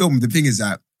in the film, the thing is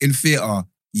that in theatre,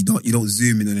 you don't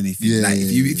zoom in on anything. Yeah, like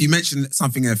if you mention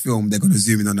something in a film, they're gonna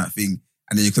zoom in on that thing,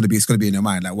 and then it's gonna be in their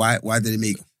mind. Like why did they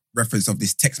make reference of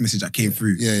this text message that came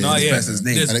through. Yeah, No, this yeah. person's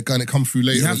name. And it come through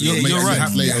later. You have- Your yeah, mate you're said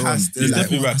right. it later It on. has to. He's Like,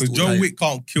 definitely right, because John Wick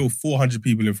can't kill 400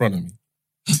 people in front of me.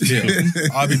 Yeah,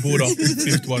 I'll be bored after the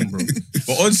fifth one, bro.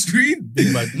 But on screen,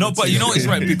 big man. No, but you know it's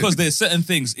right because there's certain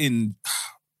things in.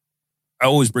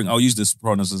 I'll use the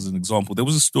Sopranos as an example. There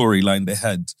was a storyline they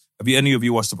had. Have any of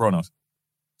you watched Sopranos?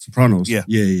 Sopranos. Yeah.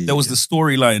 There was the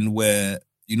storyline where,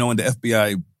 when the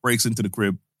FBI breaks into the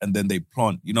crib and then they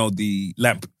plant, the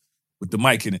lamp with the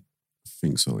mic in it. I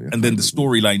think so, yeah. And then the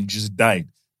storyline just died.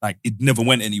 Like, it never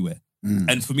went anywhere.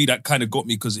 And for me, that kind of got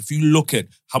me because if you look at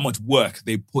how much work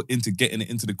they put into getting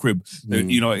it into the crib,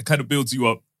 it kind of builds you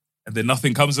up and then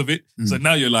nothing comes of it. So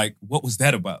now you're like, what was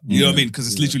that about? You know what I mean? Because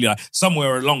it's literally like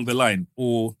somewhere along the line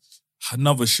or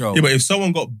another show. Yeah, but if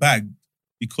someone got bagged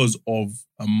because of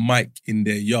a mic in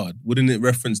their yard, wouldn't it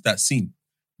reference that scene?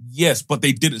 Yes, but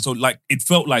they didn't. So like, it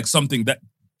felt like something that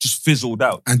just fizzled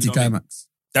out. Anticlimax.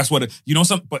 That's what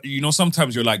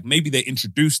sometimes you're like, maybe they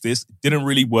introduced this, it didn't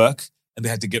really work, and they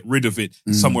had to get rid of it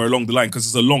somewhere along the line because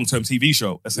it's a long-term TV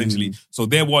show, essentially. So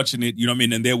they're watching it,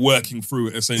 and they're working through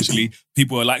it, essentially.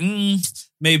 People are like,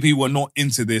 maybe we're not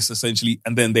into this, essentially,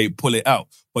 and then they pull it out.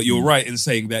 But you're right in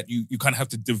saying that you kind of have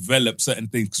to develop certain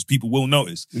things because people will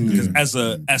notice. Because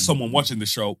as someone watching the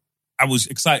show, I was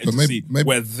excited to see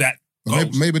where that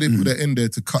goes. Maybe they put it in there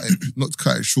to cut it, not to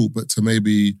cut it short, but to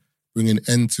maybe bring an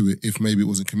end to it if maybe it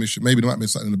wasn't commissioned. Maybe there might be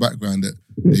something in the background that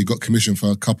they got commissioned for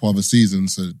a couple other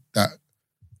seasons, so that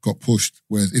got pushed.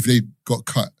 Whereas if they got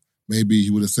cut, maybe he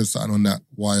would have said something on that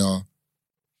wire.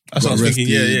 That's what I was thinking,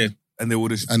 yeah. And they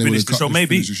would have finished the show,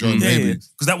 maybe. Maybe.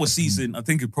 Because that was I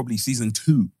think it probably season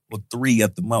 2 or 3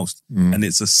 at the most. And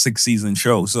it's a 6-season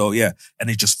show. So yeah, and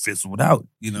it just fizzled out,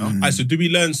 Alright, so do we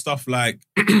learn stuff like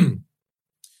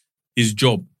his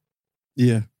job?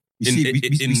 Yeah. We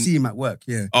see him at work,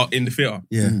 yeah. In the theatre?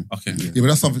 Yeah. Okay. Yeah,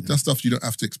 but that's stuff you don't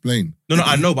have to explain. No,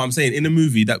 I know, but I'm saying in a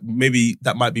movie that maybe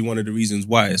that might be one of the reasons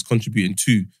why it's contributing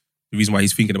to the reason why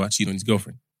he's thinking about cheating on his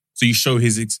girlfriend. So you show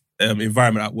his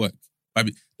environment at work.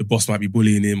 Maybe the boss might be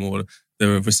bullying him or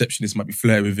the receptionist might be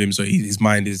flirting with him. So his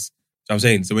mind is, you know what I'm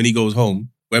saying? So when he goes home,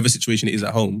 whatever situation it is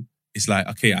at home, it's like,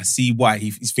 okay, I see why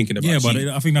he's thinking about cheating.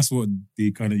 But I think that's what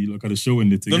they kind of show in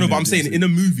the thing. No, but I'm saying in a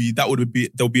movie,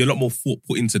 there'll be a lot more thought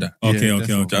put into that. Okay. Do you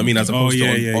know what I mean? As opposed to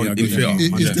in theatre.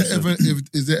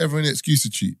 Is there ever an excuse to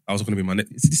cheat? I was going to be my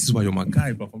next. This is why you're my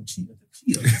guy, bro. I'm cheating.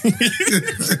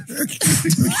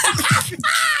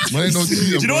 Man, ain't no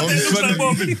cheating, Do you know bro. what that looks like,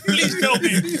 Marvin? Please tell me.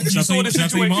 You saw the Should I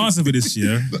tell you my situation. answer for this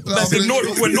year?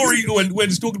 When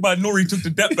it's talking about Nori took the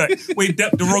dap back, when he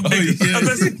dapped the wrong nigga.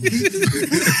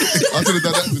 I could have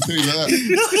done that to tell you like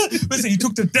that. Listen, he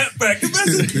took the dap back.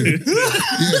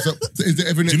 Yeah, so is there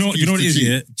ever an Do you know excuse what to it is, cheat?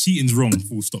 yeah? Cheating's wrong,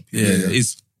 full stop. Yeah,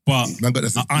 it's. But Man, got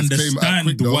this I disclaimer out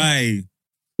quick, understand though. why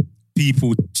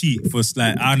people cheat.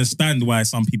 I understand why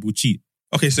some people cheat.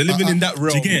 Okay, so living in that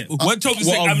realm. Do you get? What Tobz What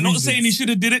saying, are I'm not reasons? saying he should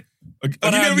have did it.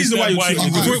 Give me a reason why you're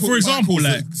cheating. For example,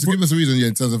 so give us a reason,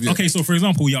 in terms of okay, so for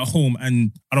example, you're at home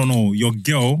and I don't know, your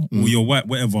girl or your wife,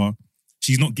 whatever,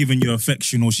 she's not giving you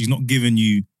affection or she's not giving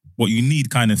you what you need,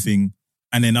 kind of thing.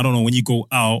 And then I don't know, when you go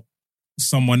out,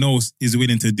 someone else is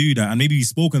willing to do that. And maybe you've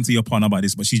spoken to your partner about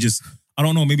this, but she just, I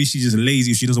don't know, maybe she's just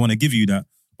lazy. She doesn't want to give you that,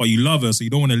 but you love her, so you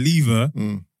don't want to leave her.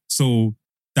 So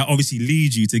that obviously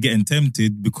leads you to getting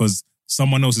tempted because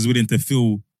someone else is willing to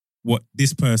feel what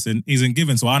this person isn't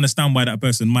given. So I understand why that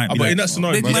person might be But like, in that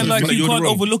scenario, Big man, like you you're can't the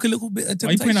wrong. overlook a little bit of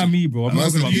why you pointing at temptation. me, bro? I'm not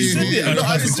talking about You you, said bro. it. No,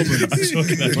 I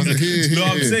didn't No,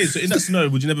 I'm saying, so in that scenario,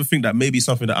 would you never think that maybe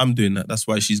something that I'm doing, that's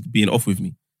why she's being off with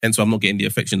me? Hence why I'm not getting the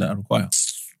affection that I require.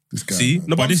 This guy, See? man.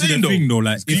 No, but I'm this is saying the thing though,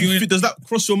 like if you does that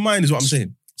cross your mind is what I'm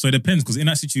saying? so it depends because in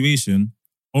that situation,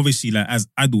 obviously, like as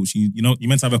adults, you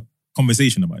meant to have a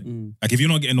conversation about it. Like if you're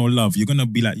not getting no love, you're gonna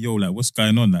be like, yo, like what's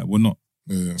going on? Like we're not.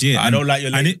 Yeah. Yeah, I don't like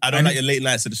your and late, your late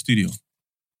nights at the studio.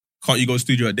 Can't you go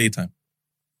studio at daytime?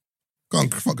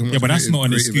 Can't fucking Yeah, but that's not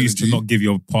an creative excuse to energy. not give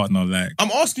your partner like.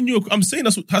 I'm asking you, I'm saying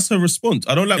that's her response.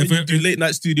 I don't like when If you it- do late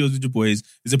night studios with your boys.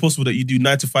 Is it possible that you do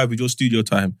 9 to 5 with your studio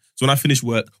time? So when I finish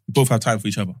work, we both have time for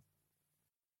each other.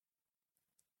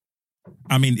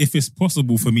 I mean, if it's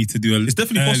possible for me to do It's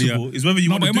definitely earlier, possible. It's whether you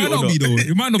No, want but to it do might it or not be not.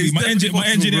 though. It might not be. It's My definitely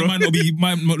engineer possible,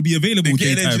 might not be available Then get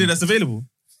an daytime. engineer that's available.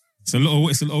 It's a lot of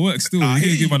work. It's a lot of work still. I You hear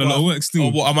gotta give you, man a lot of but- work still. Oh,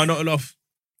 what am I not enough?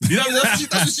 You know, that's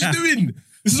what she's doing.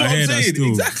 This is I what I'm hear that saying. still.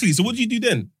 Exactly. So what do you do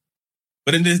then?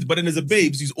 But then there's a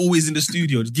babes who's always in the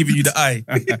studio just giving you the eye.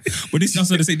 But this, that's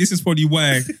what I say. This is probably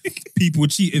why people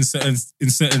cheat in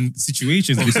certain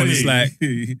situations because it's like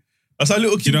that's how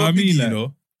little Do you Kim know what I mean? Biggie, Like- you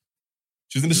know.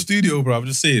 She was in the studio, bro. I'm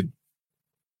just saying.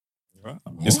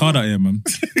 it's hard out here, man.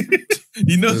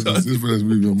 He knows. This brother's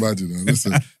moving mad, you know.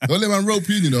 Listen, don't let man rope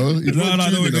you, you know. He No, roped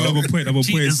you, no, you know.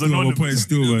 another point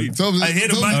still, man. Tobz, I hear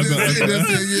the Tobz man. sitting there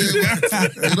saying,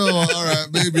 yeah, you know, all right,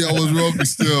 maybe I was wrong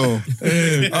still.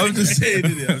 I'm just saying,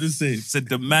 innit? I'm just saying. It's a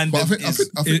demand. But I think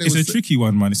It's a tricky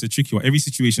one, man. It's a tricky one. Every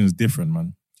situation is different,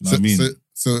 man. You know what I mean?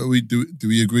 So do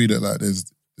we agree that like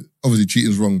there's obviously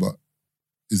cheating's wrong, but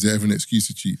is there ever an excuse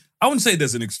to cheat? I wouldn't say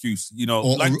there's an excuse, you know.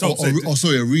 Or, like Tobz said,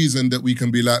 sorry, a reason that we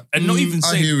can be like, and not even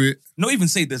I say, hear it. not even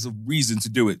say there's a reason to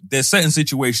do it. There's certain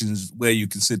situations where you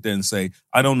can sit there and say,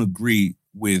 I don't agree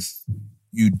with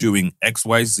you doing X,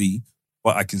 Y, Z,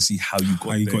 but I can see how you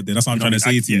got there. That's what I'm trying to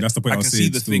say to you. That's the point I was saying.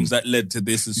 I can see the things that led to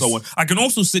this and so on. I can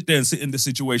also sit there and sit in this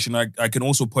situation. I can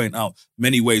also point out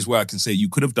many ways where I can say, you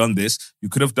could have done this. You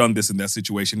could have done this in that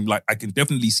situation. Like, I can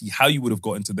definitely see how you would have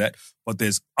got into that. But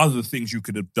there's other things you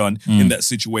could have done in that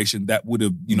situation that would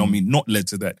have, you know what I mean, not led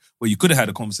to that. Where you could have had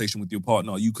a conversation with your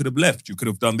partner. You could have left. You could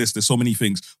have done this. There's so many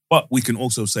things. But we can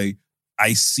also say,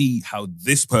 I see how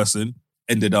this person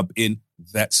ended up in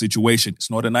that situation.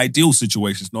 It's not an ideal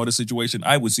situation. It's not a situation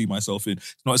I would see myself in.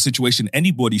 It's not a situation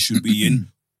anybody should be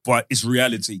in, but it's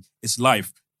reality. It's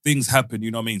life. Things happen,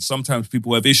 you know what I mean? Sometimes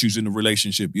people have issues in a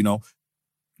relationship, you know?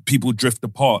 People drift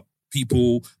apart.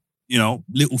 People, you know,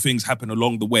 little things happen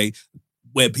along the way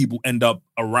where people end up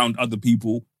around other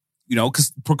people, you know,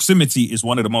 because proximity is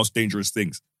one of the most dangerous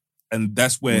things. And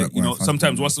that's where, you know,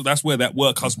 sometimes that's where that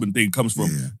work husband thing comes from,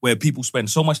 where people spend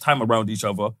so much time around each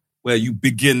other, where you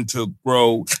begin to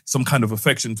grow some kind of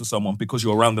affection for someone because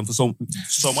you're around them for so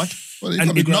much. Well,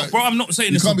 and bro, I'm not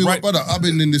saying you it's can't be right. Brother, I've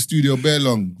been in the studio bare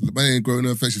long. Man ain't growing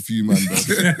no affection for you, man, bro.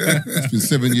 It's been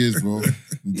 7 years, bro.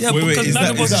 Yeah, because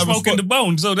none of us are smoking the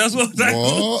bone, so that's what.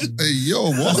 What? Hey, yo,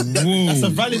 what? Whoa. That's a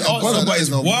valid answer, but it's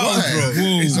wild, bro.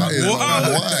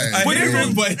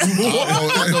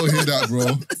 I don't hear that, bro.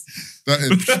 That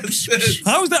is...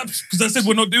 How is that? Because I said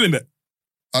we're not doing that.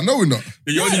 I know we're not.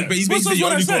 But he's basically you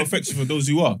only got affection for those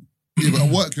who are. Yeah, but at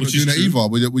work, you're not doing that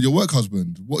either with your work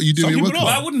husband. What are you doing with your work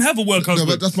husband? I wouldn't have a work husband.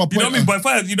 No, but that's my point. You know what I mean? By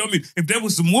fire, you know what I mean? If there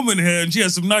was some woman here and she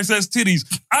had some nice ass titties,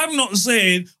 I'm not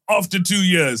saying after 2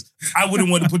 years, I wouldn't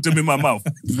want to put them in my mouth.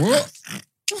 What?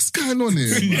 What's going on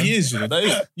here? 2 years, you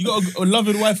know. You got a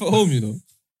loving wife at home, you know.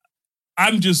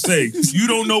 I'm just saying, you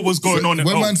don't know what's going on at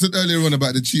home. When man said earlier on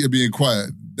about the cheater being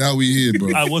quiet, now we here,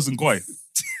 bro. I wasn't quiet.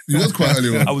 You was quiet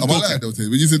earlier on. I was talking.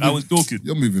 When you said I was talking.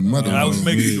 You're moving mad. I was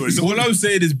making noise. So what I'm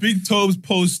saying is Big Tobz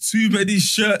posts too many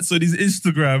shirts on his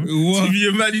Instagram to be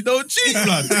a man he don't cheat,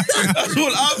 blood. That's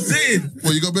what I'm saying.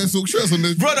 Well, you got bare silk shirts on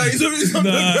there. Brother, he's on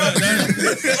the ground.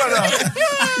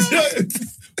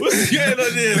 What's going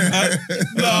on here, man?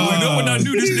 When I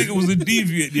knew this nigga was a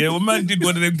deviant, yeah, when man did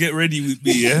one of them get ready with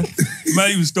me, yeah,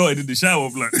 man even started in the shower,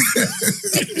 like.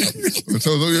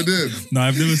 Tell us what you're doing. No,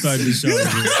 I've never started the shower,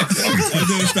 bro. I've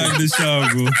never started the shower,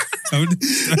 bro.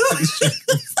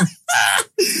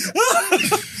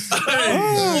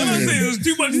 What I'm saying, there's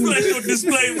too much flesh on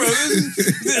display, bro.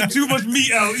 There's too much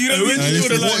meat out. You know what I mean?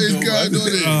 What is going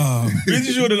on here? When did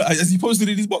you show the line? Has he posted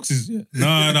in these boxes? Yeah.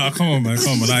 No, come on, man.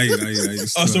 Come on.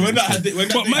 So when that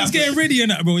But man's getting ready in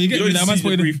that, bro. You get me? That man's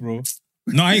putting brief, bro.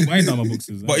 No, I ain't done my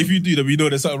boxes. But if you do, then we know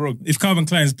there's something wrong. If Calvin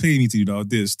Klein's paying me to do that, I'll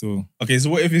do it still. Okay,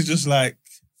 so what if it's just like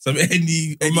some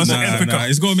any Nah,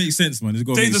 it's got to make sense, man. It's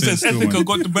got to make sense still, man.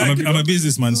 got the bag. I'm a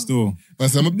businessman still.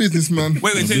 I'm a businessman.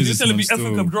 Wait, you're telling me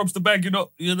Ethica drops the bag, you're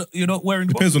not wearing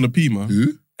the box? Depends on the P, man.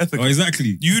 Who? Ethica. Oh,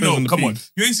 exactly. You know, on the come P. on.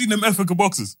 You ain't seen them Ethica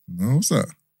boxes? No, what's that?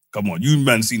 Come on, you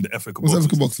man seen the Ethica What's boxes.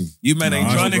 Ethica boxes? You man ain't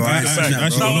Nah, trying to bro, get the I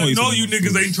bag. don't know. No, you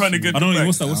niggas ain't trying to get the I don't know. bag.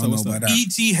 What's that?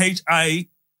 ETHI.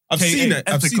 I've seen it.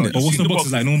 I've seen it. But what's the Seen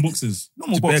boxes like? Normal boxes?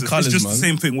 Normal Bare boxes. colours, It's just man. the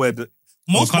same thing where the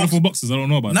Most colourful boxes? I don't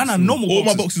know about No, that. normal All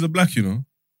my boxes. boxes are black, you know.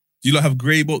 Do you lot have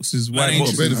grey boxes, white ain't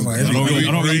boxes? better. I don't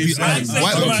really White,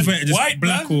 black man. or White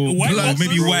black, or boxes,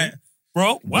 maybe bro. white.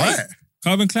 Bro, white.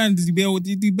 Calvin Klein, did you be able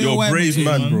to do better You're a white brave boxes,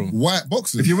 man, bro. White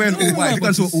boxes. If you're wearing all white, if you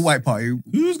go to an boxes. all white party,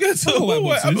 Who's going to all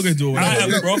white? I'm not going to do all I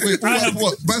white. have, bro. Wait, I have,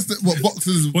 what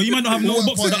boxes? Well, you might not have no What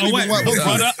boxes that are party- white. boxes?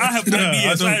 brother, I have white I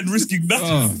BS. don't- I ain't risking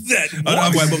nothing for that. I don't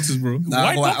have white boxes, bro.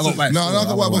 I got white. No, I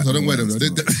got white boxes. I don't wear them though.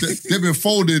 They've been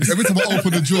folded. Every time I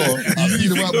open the drawer, I see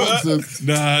the white boxes.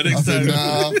 Nah, I next said,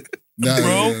 time. nah.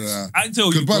 Bro, I tell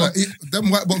you, Because, bro. brother,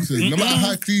 them white boxes, no matter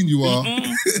how clean you are,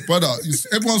 brother,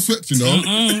 everyone sweats, you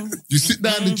know. You sit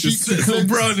down the cheeks, you Feel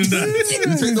brown in that.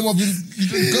 take them off, you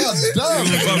God damn.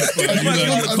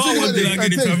 You might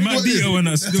get it from my deal when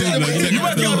I still You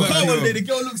might be on the car one day, like. the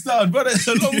girl looks down, brother. It's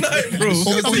a long night, bro.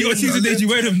 How many Tuesday days you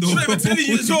wear them though? I'm telling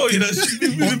you as well, you know. She's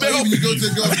been moving Or better. even you go to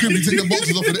a girl's crib, you take the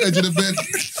boxes off at the edge of the bed.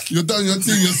 You're done your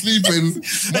thing, you're sleeping.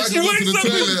 Man goes to the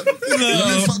toilet.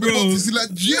 You fuck the boxes. You're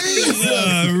like, Jesus.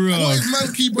 What is man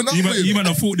keeping up with? You might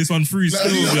have thought this one through still.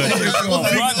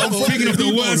 I'm thinking of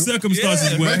the worst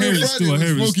circumstances where I hear it still.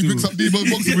 Smokey picks up Debo's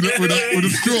boxes with a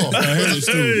straw. I hear it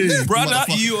still. Brother,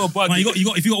 you are bugging.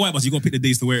 If you got white box, you got to pick the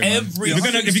days to wear it.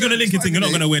 If you're gonna link it thing, you're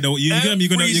not gonna wear the. You're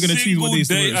gonna choose what days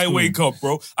to wear it. I wake up,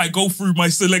 bro. I go through my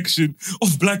selection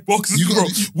of black boxes, bro.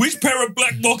 Which pair of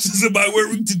black boxes am I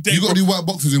wearing today? You got to do white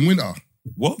boxes in winter.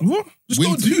 What? Just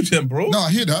go do them, bro. No,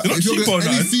 I hear that. They're not If you're cheap on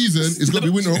any that. season, it's got to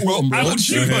be winter or autumn, bro. I would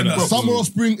shoot on that. Summer or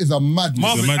spring is a madness.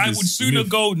 Marvin, I would sooner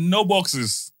go no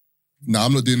boxes. Nah,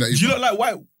 I'm not doing that either. Do you look like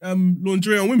white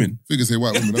lingerie on women? Figure say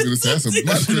white women. I'm going to say that's a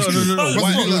mad question. No.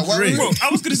 White lingerie. Bro, I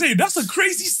was going to say, that's a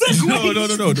crazy segue. No.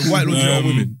 The white lingerie on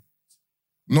women.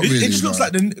 Not really. It just looks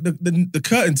like the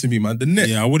curtain to me, man. The neck.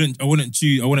 Yeah, I wouldn't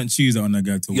choose that on that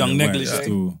guy to Young wear negligee. white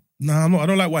still. Nah, I'm not. I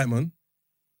don't like white, man.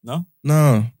 No?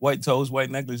 No. White toes, white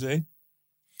negligee.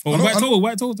 Oh,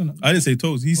 white toes. I didn't say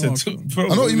toes. He said okay. toes. Bro,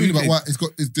 I know what you mean about white.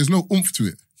 There's no oomph to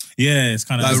it. Yeah, it's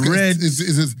kind of Like red,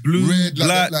 it's blue, red,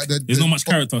 black. like there's not much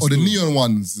character. Or the still. neon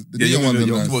ones. The neon ones are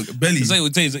nice. Belly.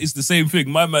 It's the same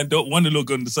thing. My man don't want to look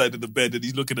on the side of the bed and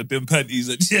he's looking at them panties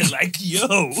and shit like, yo,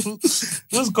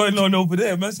 what's going on over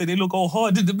there? Man said they look all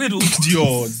hard in the middle.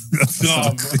 Yo,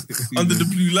 under the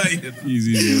blue light.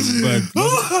 Easy, bad.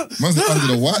 Man said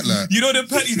under the white light. You know them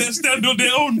panties that stand on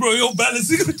their own, bro. You're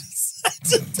balancing on the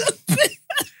side of the bed.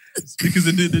 Because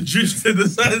they did the drift to the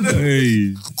side of the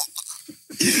Hey.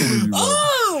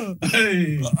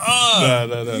 Hey.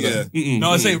 No. Yeah.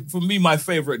 No, I say for me, my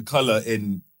favorite color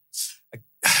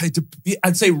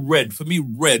I'd say red. For me,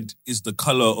 red is the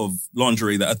color of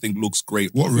lingerie that I think looks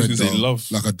great. What red? They love.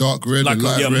 Like a dark red, Like a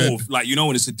light red. mauve. Like, you know,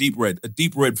 when it's a deep red. A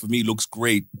deep red for me looks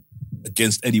great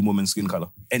against any woman's skin color.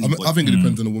 I think it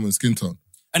depends on the woman's skin tone.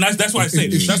 And that's why I say.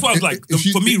 That's why I was like,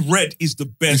 for me, red is the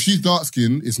If best she's dark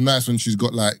skinned, it's nice when she's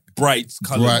got like bright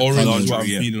color. Bright Orange colours. is what I'm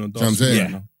lingerie, yeah. feeling on You know what I'm dark saying?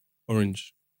 skin.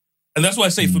 Orange. And that's why I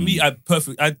say, for me,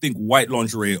 I think white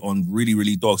lingerie on really,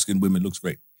 really dark-skinned women looks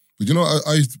great. But you know,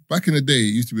 I used to, back in the day,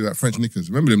 it used to be like French knickers.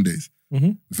 Remember them days?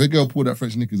 Mhm. If a girl pulled out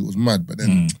French knickers, it was mad. But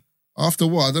then after a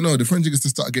while, I don't know, the French knickers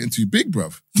just started getting too big,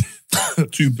 bruv.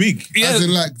 Too big. Yeah. As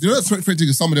in, like, you know, French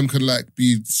knickers, some of them could like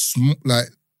be like,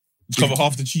 Cover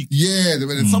half the cheek. yeah, but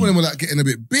then some of them were like getting a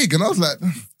bit big, and I was like,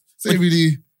 say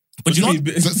really. But you know,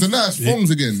 So now it's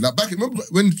thongs again. Like back, remember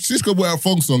when Cisco bought out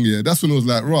thong song? Yeah, that's when it was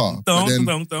like raw. But then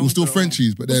it was still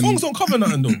Frenchies. But then Thongs don't cover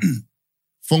nothing though.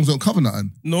 thongs don't cover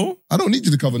nothing. No. I don't need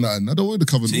you to cover nothing. I don't want you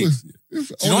to cover. Cheeks.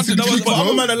 But I'm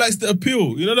a man that likes the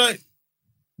appeal. You know, like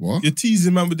What? you're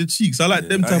teasing man with the cheeks. I like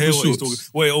them I type hear of what he's shorts.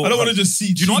 talking. Wait, I don't want to just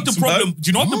see. Do you know what the cheeks, problem? man. Do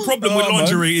you know what the problem with Nah, man.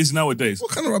 lingerie is nowadays?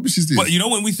 What kind of rubbish is this? But you know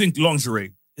when we think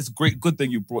lingerie, it's a good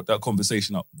thing you brought that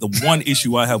conversation up. The one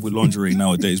issue I have with lingerie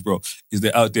nowadays, bro, is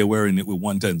they're out there wearing it with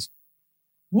 110s.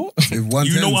 What? If one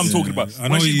You know what I'm tends- talking about. I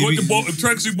know When she you- got the bottom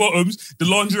tracksuit bottoms, the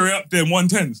lingerie up there in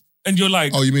 110s, and you're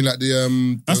like, Oh, you mean like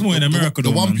the That's more in America, the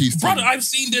though, one man. piece thing. brother, I've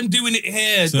seen them doing it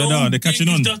here. So, Don't no, they're think catching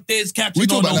it's on. Just there's catching We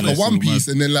talk on. about like over a there. one piece,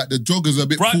 and then like the joggers are a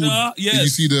bit Brother, pulled. yes. And you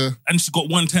see the, And she's got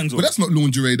 110s on. but that's not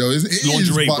lingerie though. It is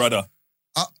lingerie, but brother.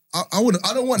 I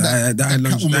don't want that. That ain't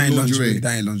Catwoman lingerie.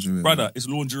 That ain't lingerie. Brother, it's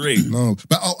lingerie. No,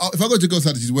 but if I go to girls'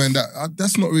 side, she's wearing that.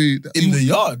 That's not really In the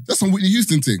yard. That's some Whitney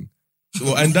Houston thing.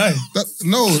 And die.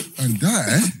 No, and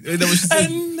that. Ain't that what she said?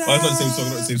 And Oh, it's not the same song.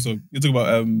 Not the same song. You're talking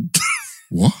about.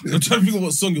 What? I'm trying to think of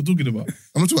what song you're talking about.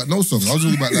 I'm not talking about no song. I was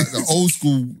talking about like the old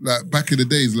school, like back in the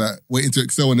days, like Waiting to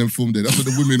Excel and them filmed it. That's what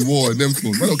the women wore in them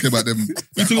films. I don't care about them.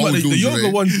 You're talking about the yoga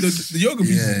one, the yoga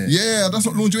piece. Yeah. Yeah, that's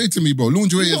not lingerie to me, bro.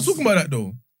 Lingerie You're not is. talking about that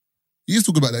though. He's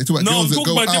talking about that. He's talking about No, I'm girls that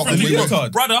talking go about out different and the wear things.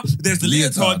 leotard. Brother, there's the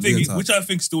leotard thingy, leotard. which I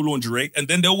think is still lingerie, and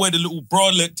then they'll wear the little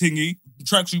bralette thingy, the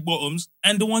tracksuit bottoms,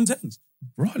 and the 110s.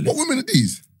 What women are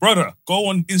these? Brother, go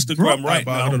on Instagram right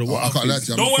But now. I don't know what I can't lie to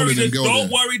you. I'm Don't not worry, following them girls don't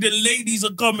there. worry, the ladies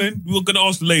are coming. We're gonna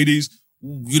ask the ladies,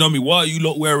 you know what I mean? Why are you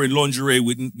lot wearing lingerie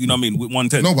with, you know what I mean, with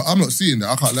 110? No, but I'm not seeing that.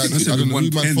 I can't lie to you. I don't know who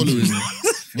man 110. following.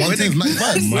 110 is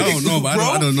 95. I don't know, but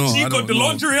I don't know. She I got don't the know.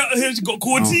 lingerie out of here. She got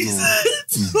corties.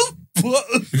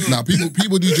 Nah,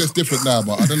 people do dress different now,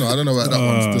 but I don't know about that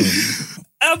one still.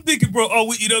 I'm thinking, bro,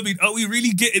 you know what I mean? Are we really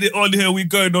getting it on here? We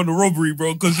going on the robbery,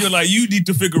 bro? Because you're like, you need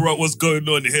to figure out what's going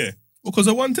on here. Because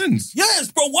of 110s.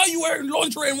 Yes, bro. Why are you wearing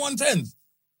lingerie and 110s?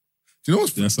 Do you know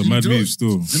what's That's a mad move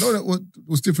still. Do you know that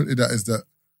what's different in that is that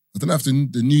I don't know if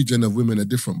the new gen of women are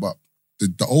different, but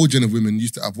the old gen of women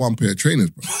used to have one pair of trainers,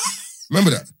 bro.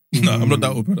 Remember that? No, I'm not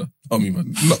that old, brother. Tell me,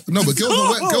 man. No, but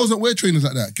girls don't wear trainers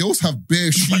like that. Girls have bare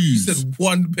You shoes. said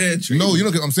one pair of No, you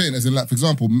know what I'm saying? As in, like, for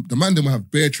example, the man them will have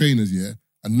bare trainers, yeah,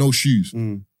 and no shoes.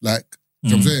 Like, You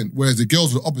know what I'm saying? Whereas the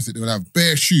girls were opposite. They would have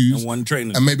bare shoes And one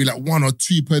trainer. and maybe like 1 or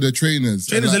 2 pair of trainers.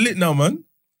 Trainers And are like, lit now, man.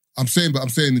 I'm saying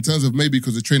in terms of maybe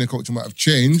because the trainer culture might have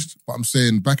changed, but I'm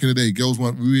saying back in the day, girls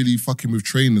weren't really fucking with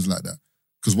trainers like that.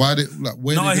 Because why they like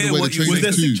where No, I they hear wear the what you- trainers Was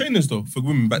there to? sick trainers though for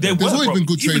women back then? There's always been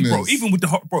good trainers. Even with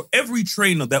every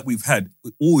trainer that we've had,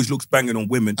 it always looks banging on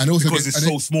women And also because it's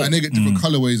so small. And they get different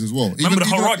colorways as well. Remember the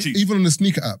Huarache? Even on the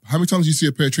sneaker app, how many times you see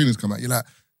a pair of trainers come out, you're like,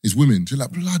 it's women. You're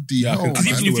like, bloody hell, Because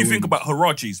even man. if you think about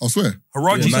Huaraches, I swear.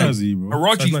 Huaraches Size,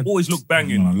 bro. always look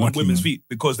banging Man, on lucky, women's man. feet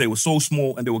because they were so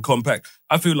small and they were compact.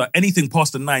 I feel like anything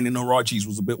past the 9 in Huaraches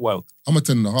was a bit wild. I'm a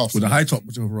 10.5. With the high top,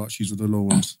 whichever right, she's with the low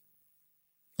ones.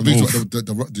 I think it's like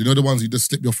do you know the ones you just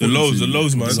slip your foot The lows,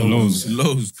 into? man. The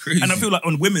lows. Crazy. And I feel like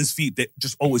on women's feet, they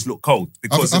just always look cold. I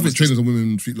Because think trainers on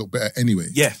women's feet look better anyway.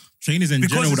 yeah. Trainers in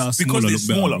general that are smaller they're look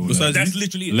better. smaller. Bro. Besides- That's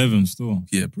literally it. 11 still.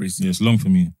 yeah, crazy. Yeah, it's long for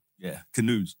me. Yeah,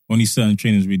 canoes. Only certain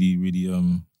trainers really,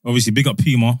 obviously big up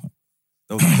Puma,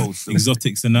 Those are cold still.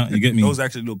 exotics and that. You get me? Those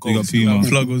actually look Big cold. up Puma.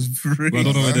 Plug was But free. I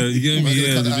don't know whether you get me.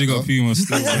 Yeah, the big up Puma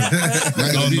still.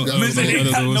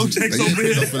 No checks over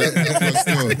here.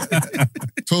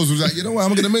 Tobz was like, you know what, I'm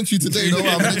going to mention you today. You know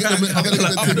what, I'm going to get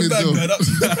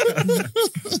the still.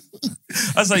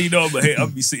 That's how you know I'm a hate. I'll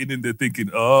be sitting in there thinking,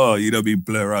 oh, you know what I mean,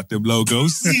 blur out them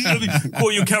logos. You know what I mean?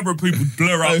 Call your camera people,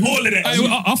 blur out all of that. Hey,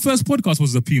 our first podcast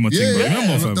was the Puma thing, bro.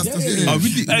 Remember, fam? Hey,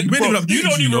 bro, you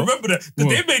don't even remember that.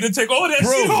 Because they made them take all that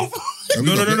shit off.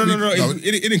 No.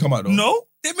 It didn't come out though. No,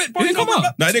 they made It didn't come out.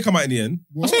 No, it didn't come out in the end.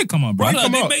 I said, come on, bro. Brother,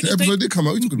 come they out. made The us episode take. did come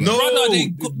out. What you talking about? No. Brother,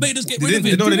 they made us get rid of They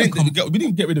it. didn't. We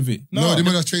didn't get rid of it. No, they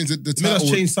made us change the They made title.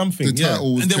 us change something. The Yeah.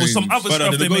 title was And there was some changed. other Brother,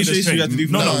 stuff the they made us negotiation you had to change.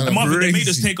 do- No, No, Marvin, they made us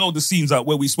crazy. take all the scenes out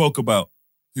where we spoke about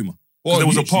Puma. Well, there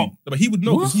was a literally. part. But he would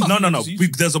know. 'cause he's- No.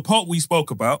 There's a part we spoke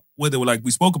about where they were like,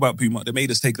 we spoke about Puma. They made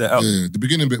us take that out. Yeah, the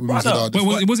beginning bit when we said, Brother.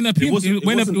 Wait, it wasn't a Puma. It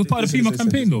was part of the Puma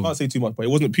campaign, I though. can't say too much, but it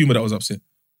wasn't Puma that was upset.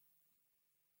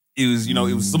 It was, it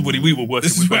was somebody we were working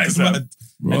This is with. why at it's the time. mad.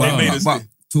 And they made us. But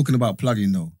talking about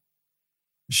plugging though,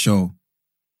 show.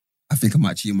 I think I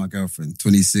might cheat on my girlfriend.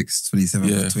 26, 27,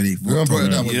 Yeah. 24. remember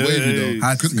that was Yeah. wavy though.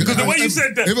 Had to. Because the way you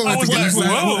said that, Everyone I had was to get like, this-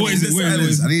 well, what is it? Where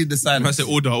is it? I needed the silence. I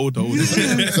said order.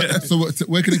 So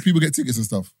where can people get tickets and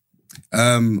stuff?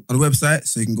 On the website,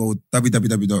 so you can go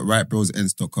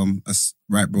www.WrightBrosEnt.com. That's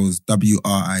WrightBros,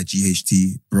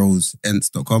 WRIGHT,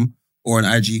 brosents.com. Or on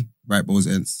IG,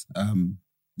 WrightBrosEnt.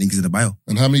 Link is in the bio.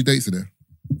 And how many dates are there?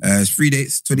 It's 3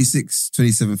 dates, 26th,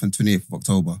 27th, and 28th of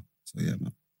October. So yeah,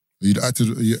 man. Are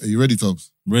you ready, Tobz?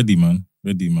 Ready, man.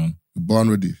 The barn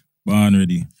ready. Barn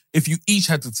ready. if you each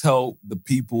had to tell the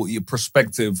people, your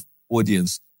prospective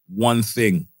audience, one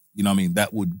thing, you know what I mean,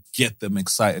 that would get them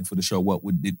excited for the show, what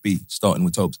would it be? Starting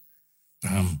with Tobz.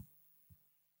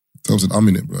 Tobz said, I'm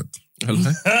in it, blood.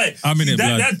 Hey, I'm in it,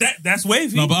 blood. That's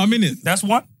wavy. No, but I'm in it. That's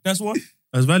one. That's one.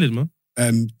 That's valid, man.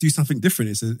 Do something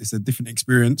different. It's a different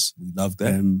experience. We love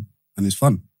that. And it's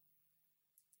fun.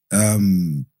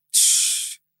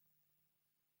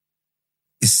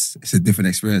 It's a different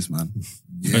experience, man.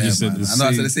 Yeah, I just said man. the I know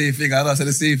I said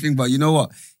the same thing, but you know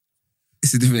what?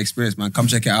 It's a different experience, man. Come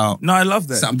check it out. No, I love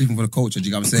that. Something different for the culture. Do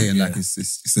you get what I'm saying? Yeah. Like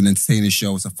it's an entertaining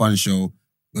show. It's a fun show.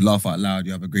 We laugh out loud.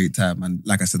 You have a great time, and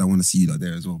like I said, I want to see you out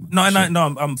there as well, man.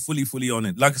 No, I'm fully on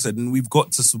it. Like I said, and we've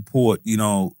got to support,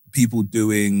 people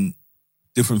doing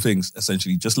different things,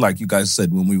 essentially. Just like you guys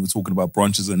said when we were talking about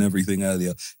brunches and everything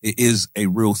earlier, it is a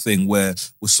real thing where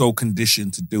we're so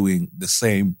conditioned to doing the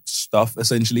same stuff,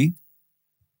 essentially.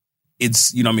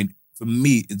 It's, for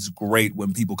me, it's great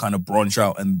when people kind of branch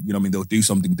out and, they'll do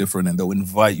something different and they'll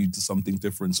invite you to something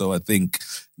different. So I think,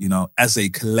 as a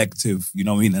collective,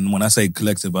 and when I say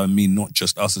collective, I mean not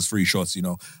just us as Free Shots,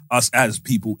 us as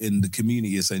people in the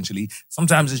community, essentially.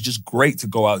 Sometimes it's just great to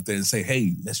go out there and say,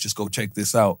 hey, let's just go check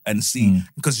this out and see.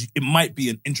 Because it might be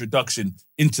an introduction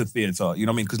into theatre,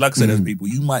 Because like I said, as people,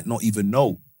 you might not even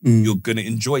know you're going to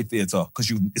enjoy theatre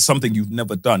because it's something you've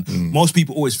never done. Most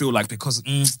people always feel like, because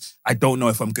I don't know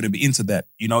if I'm going to be into that.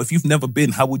 If you've never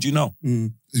been, how would you know?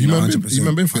 You remember in theatre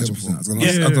 100%. before? I was going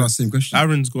to ask the same question.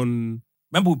 Aaron's gone.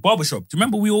 Remember with Barbershop? Do you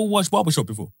remember we all watched Barbershop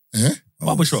before? Yeah?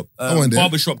 Barbershop. I went there.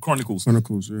 Barbershop Chronicles.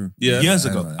 Chronicles, yeah. Yeah. Years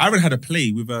ago. Aaron had a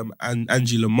play with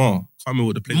Angie Lamar. Can't remember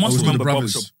what the play You must was. remember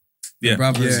Brothers. Barbershop. Yeah.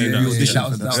 Brothers, Yeah, he was yeah,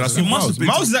 that yeah. was- So Miles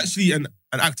Miles is actually an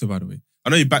actor, by the way. I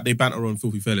know they banter on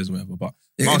Filthy Fellas or whatever, but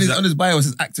Yeah, Miles on his bio, it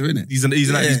says actor, innit? he's an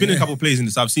actor. He's been in a couple of plays in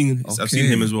this. I've seen Okay.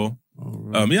 him as well.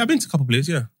 I've been to a couple of plays,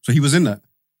 yeah. So he was in that.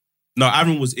 No,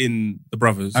 Aaron was in The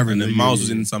Brothers, Aaron, and then yeah, Miles yeah, was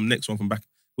yeah. in some next one from back.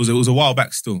 It was a while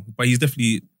back still, but he's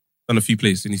definitely done a few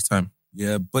plays in his time.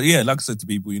 Yeah, but yeah, like I said to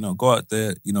people, go out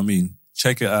there,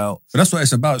 check it out. But that's what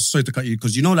it's about. Sorry to cut you,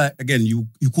 because again, you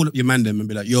call up your man them and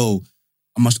be like, yo,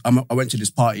 I went to this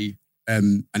party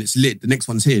and it's lit. The next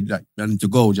one's here. Like, I need to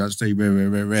go. Just say rare.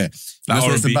 Like, that's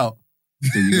what it's about.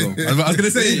 There you go. I was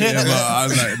gonna say but I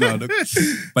was like, no.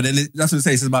 But then that's what it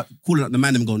says. It's about calling up the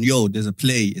man and going, yo, there's a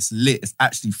play. It's lit. It's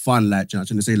actually fun. Like, you know, I'm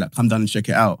trying to say, like, come down and check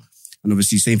it out. And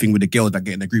obviously, same thing with the girls that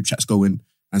getting their group chats going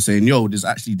and saying, yo, there's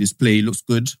actually this play. It looks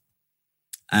good.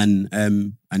 And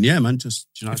yeah, man, just,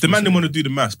 you know. If the man didn't want to do the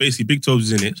maths, basically Big Tobz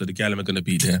is in it, so the gal are going to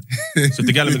be there. So if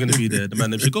the gal are going to be there, the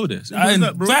man them should go there.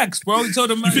 Facts, bro. You told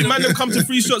the man. You think man them come to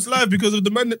Free Shots Live because of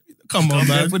the man? Come on,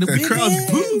 man. For the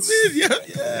crowd's booming. Yeah.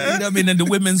 You know what I mean? And the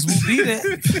women's will be there.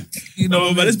 You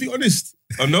know, but let's be honest.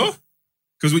 I know.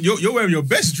 Because you're wearing your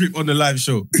best drip on the live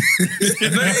show. It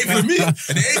ain't for me. And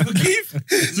it ain't for Keith.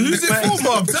 So who's it for,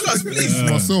 Marv? Tell us, please.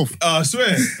 Myself. I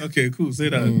swear. Okay, cool. Say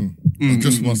that.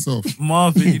 Just myself.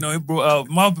 Marvin, you know, it brought out.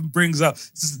 Marvin brings out.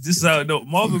 This is how I know.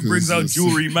 Marvin brings out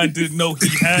jewelry man didn't know he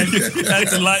had. At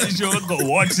the light show, got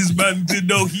watches man didn't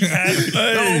know he had.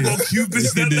 No, got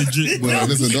Cupid's. Well,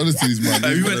 listen, honestly, these man.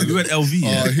 We went LV.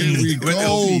 Oh, here we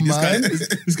go, man.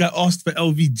 This guy asked for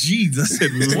LV jeans. I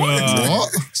said, What?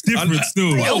 It's different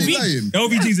still.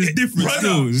 LVGs is different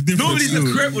still. It's different. Nobody's the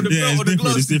crepe or the belt or the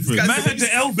gloves. It's different. Man had the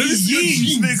LV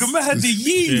jeans, nigga. Man had the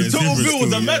jeans. The total bill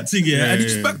was a mad thing, and he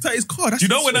just backed out his car. You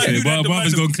know when I knew that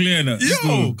Barbara's gone clear now.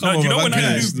 Yo,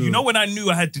 you know when I knew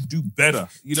I had to do better.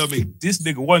 You know what I mean? This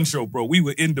nigga one show, bro. We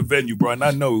were in the venue, bro, and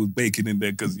I know it was baking in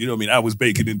there because you know what I mean. I was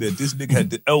baking in there. This nigga had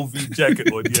the LV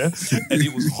jacket on, yeah, and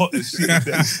it was hot as shit. In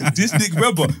there. This nigga,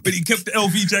 remember, but he kept the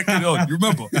LV jacket on. You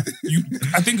remember?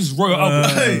 I think it's Royal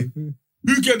Albert. Hey,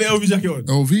 who kept the LV jacket on?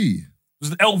 LV. It was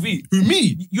an LV. Who,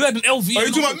 me? You had an LV. Are you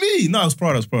talking about me? No, it's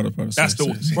Prada. That's the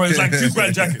one. Bro, it's like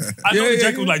 $2,000 jacket. I know the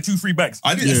jacket was like 2 free bags.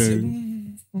 I did.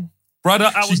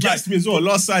 Brother, I was she like... guessed me as well.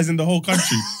 Last size in the whole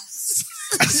country.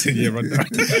 I said, yeah, run down.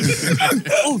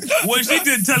 What she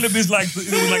didn't tell him is like, it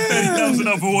was like 30,000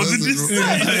 up, wasn't it?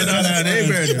 No, they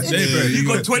buried. You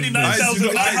got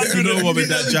 29,000. I do know what with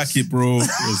that jacket, bro.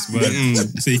 Yes, man.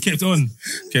 So he kept on.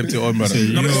 Kept it on, brother.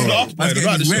 Even worse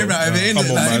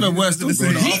than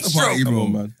the after party, bro,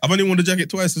 man. I've only worn the jacket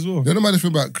twice as well. The other man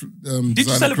thing about Did you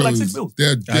sell it for like $6 bills?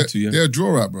 They're a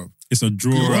draw out, bro. It's a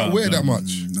draw You out. can't wear that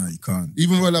much. No, you can't.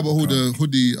 Even when I bought the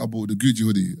hoodie, I bought the Gucci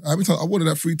hoodie. I wore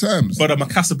that 3 times. But my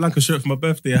Casablanca shirt for my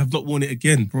birthday, I have not worn it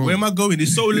again. Bro. Where am I going?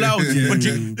 It's so loud. But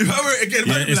if I wear it again,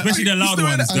 Yeah, especially the loud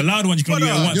ones. The loud ones you can only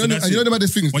wear once. You know about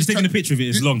this thing? Once you're taking a picture of it,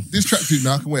 it's long. This tracksuit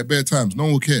now I can wear it bare times. No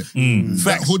one will care.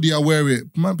 That hoodie I wear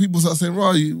it. Man, people start saying,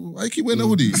 "Why you keep wearing a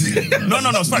hoodie?" No,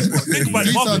 it's fine. Think about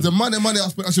it, Marvin. The money I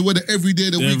spent, I should wear it every day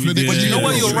of the week. But you know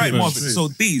what? You're right, Yeah. Marvin. So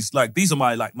these are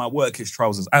my workish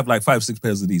trousers. I have like 5-6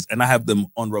 pairs of these, and I have them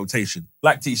on rotation.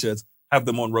 Black t-shirts, have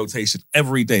them on rotation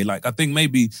every day. Like I think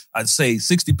maybe I'd say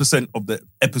 60% of the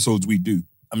episodes we do,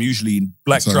 I'm usually in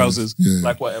black trousers,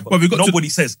 like whatever. But nobody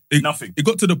says nothing. It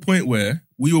got to the point where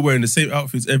we were wearing the same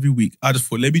outfits every week. I just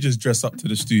thought, let me just dress up to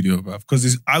the studio, bruv.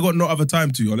 Because I got no other time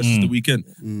to, unless it's the weekend.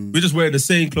 We're just wearing the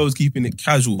same clothes, keeping it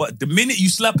casual. But the minute you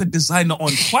slap a designer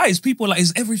on twice, people are like,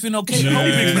 is everything okay? Yeah, No,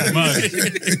 big man. man.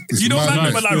 You know,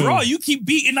 man, but like, still. raw, you keep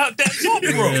beating out that top,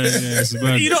 bro. it's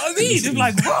bad. You know what I mean? It's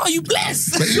like, raw, you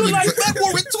blessed. But You're even- like, but- man,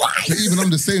 wore it twice. But even I'm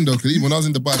the same though, because even when I was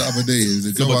in Dubai the other day, there's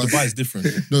a girl. Dubai is different.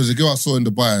 No, there's a girl I saw in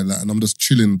Dubai, like, and I'm just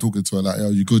chilling, talking to her, like, "Yo,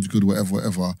 you good,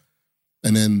 whatever."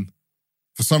 And then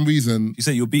for some reason, You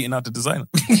say you're beating out the designer.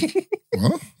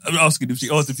 what? I'm asking if she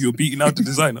asked if you were beating out the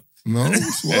designer. No,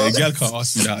 it's what? Girl can't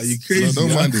ask you that. Are you No, crazy?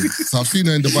 don't mind it. So I've seen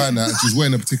her in Dubai now, and she's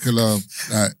wearing a particular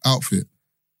outfit,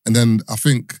 and then I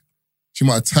think she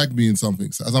might have tagged me in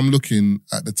something. So as I'm looking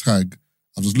at the tag,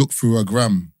 I just looked through her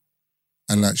gram,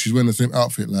 and like she's wearing the same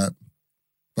outfit, like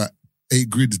 8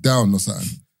 grids down or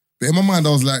something. But in my mind,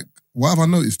 I was like, why have I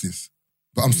noticed this?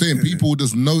 But I'm saying people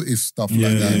just notice stuff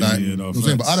like that. Like, no, you know what I'm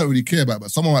saying, but I don't really care about it.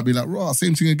 But someone might be like, raw,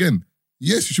 same thing again.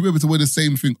 Yes, you should be able to wear the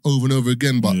same thing over and over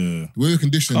again, but the way you're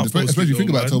conditioned, Can't especially force if you it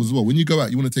think though, about man. Tobz as well, when you go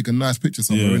out, you want to take a nice picture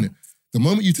somewhere, Yeah. innit? The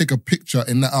moment you take a picture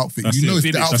in that outfit, you know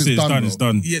the outfit's done. It's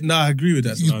done. Yeah, nah, I agree with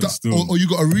that. You or you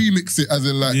got to remix it as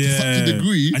in like to such a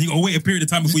degree. And you got to wait a period of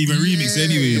time before you even remix it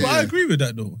anyway. But I agree with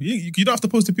that though. You don't have to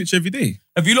post a picture every day.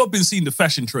 Have you not been seeing the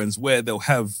fashion trends where they'll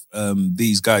have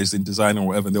these guys in design or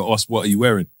whatever, and they'll ask, what are you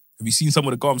wearing? Have you seen some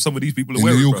of the garments some of these people are In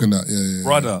wearing? New York bro? and that, yeah.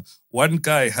 Brother, one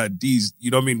guy had these,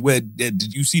 you know what I mean, where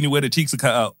did you see where the cheeks are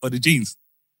cut out or the jeans?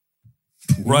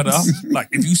 Brother, like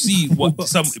if you see what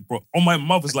some bro, on my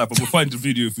mother's life, I'm gonna find the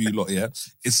video for you lot, yeah.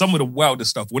 It's some of the wildest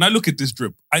stuff. When I look at this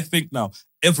drip, I think now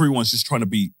everyone's just trying to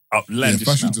be outlandish.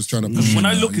 Fashion's now. just trying to push. When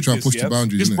I look at trying this, to push the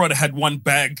boundaries, this innit? brother had one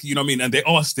bag, you know what I mean, and they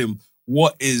asked him,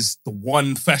 what is the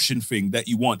one fashion thing that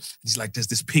you want? He's like, there's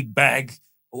this pig bag,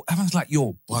 Everyone's like,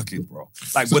 you're bugging, bro.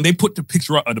 Like when they put the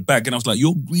picture out of the bag, and I was like,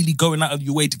 you're really going out of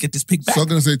your way to get this pic back. So I'm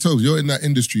gonna say, Tobz, you're in that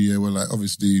industry, yeah, where like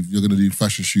obviously you're gonna do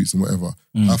fashion shoots and whatever.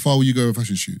 How far will you go with a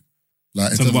fashion shoot?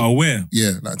 Like in terms about where?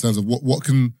 Yeah, like in terms of what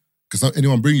can, because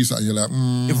anyone bring you something, you're like,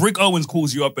 If Rick Owens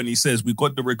calls you up and he says, we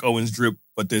got the Rick Owens drip,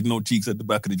 but there's no cheeks at the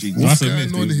back of the jeans. That's a going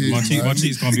myth, on dude. here, My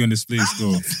cheeks can't be on display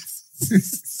still.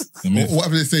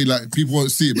 Whatever they say, like people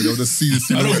won't see it, but they'll just see the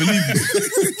I don't believe you.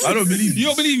 I don't believe you. You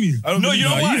don't believe me? I don't believe you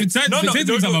know you. why?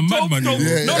 Taser I'm a madman. No,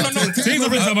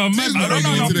 Taser I'm a madman.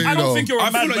 I don't think you're a I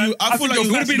feel madman. like I feel like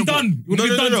it would have been done. It would have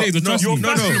been done, Taser. Trust me.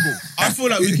 No. I feel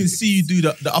like we can see you do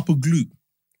the upper glute.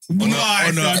 On the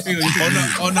Taser,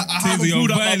 you're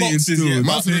violating still. Taser, you're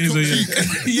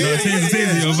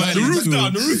violating. The roof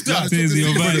down. Taser,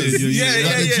 you're violating.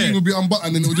 the jean will be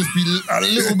unbuttoned and it will just be a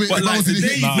little bit. But like the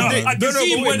day I can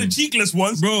see you wear the cheekless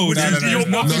ones. Bro,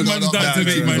 nothing man's done to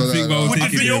make man think about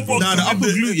taking it. Nah, the upper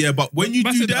glute, yeah, but when you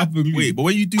do that, but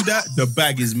when you do that, the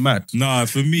bag is mad. Nah,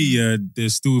 for me,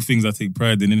 there's still things I take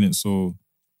pride in it. So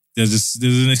there's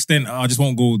an extent I just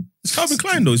won't go. It's Calvin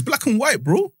Klein though. It's black and white,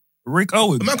 bro. Rick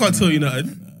Owens. The man can't tell you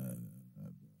nothing.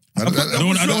 I don't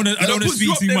want to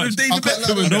speak too much. I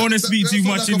don't want to speak too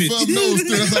much in it.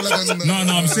 No,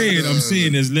 I'm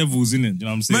saying there's levels in it. You know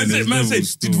what I'm saying? Man said,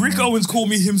 did Rick Owens call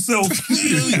me himself?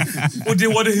 Or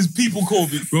did one of his people call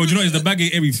me? Bro, do you know, it's the bag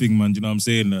ain't everything, man. Do you know what I'm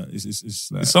saying? It's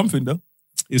like, It's something though.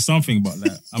 it's something, but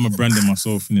like, I'm a branding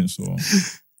myself in it, so.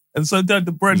 And so that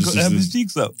the brand got to have his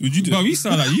cheeks up. Would you do? Bro, you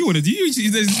sound like you want to do. What are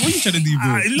you trying to do,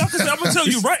 bro? Like I said, I'm going to tell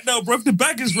you right now, bro, if the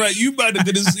bag is right, you might have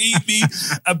going to see me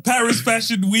at Paris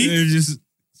Fashion Week. Just,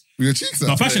 your cheeks no,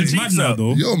 out. fashion's mad now,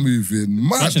 though. You're moving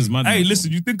mad. Fashion's mad now. Hey, listen,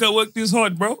 you think I worked this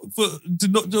hard, bro, to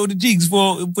not show the cheeks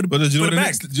for the bag? Do you know the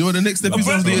next step is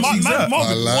to your cheeks out?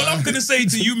 Marvin, what I'm going to say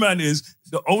to you, man, is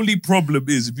the only problem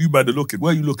is if you man are looking,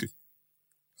 where are you looking?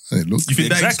 Hey, look. You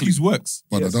think that excuse works?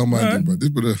 But I don't mind him, bro. This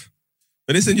brother.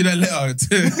 But they send you that letter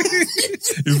to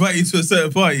invite you to a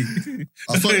certain party.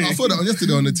 I saw that on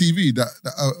yesterday on the TV.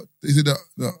 Is it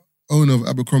the owner of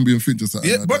Abercrombie and Finch or something?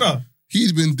 Yeah, like brother. That.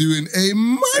 He's been doing a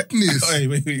madness. Hey,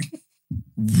 wait.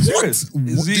 What?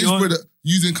 This brother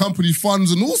using company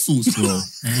funds and all sorts, bro.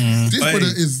 This brother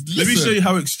is. Let me show you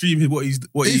how extreme what he's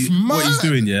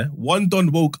doing. Yeah, one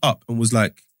don woke up and was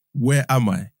like, "Where am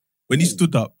I?" When he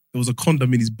stood up, there was a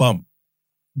condom in his bum,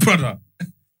 brother.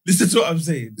 Listen to what I'm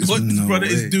saying. What this brother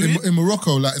is doing in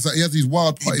Morocco, like it's like he has these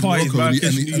wild parties in Morocco, and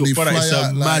they fly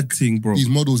out mad thing, bro. These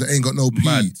models that ain't got no pee,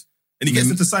 mad. And he gets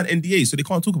them to sign NDA, so they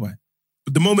can't talk about it.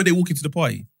 But the moment they walk into the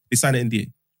party, they sign an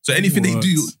NDA. So anything they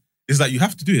do is like you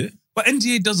have to do it. But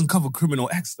NDA doesn't cover criminal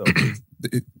acts, though.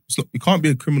 It can't be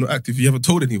a criminal act if you haven't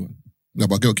told anyone. No,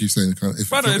 but girl keeps saying,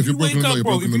 if you wake up,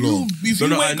 bro, if you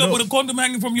wake up with a condom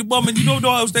hanging from your bum and you don't know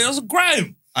how to stay, that's a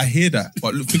crime. I hear that,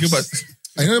 but look, think about.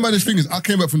 And you know about this thing is, I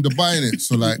came back from Dubai in it,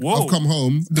 so like I've come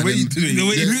home. The way you do it, the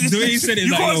way you said it,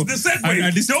 like Finish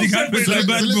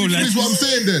what I'm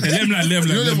saying then. Let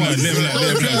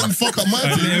me fuck up my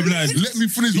Let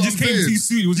me finish what I'm saying. You just came too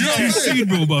soon. It was too soon,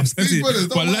 bro, Bubs. That's it.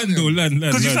 But land.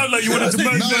 Because you sound like you wanted to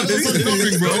man.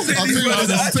 Nothing, bro. I'll tell you what I'm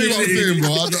saying,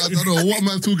 bro. I don't know what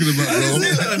man's talking about, bro.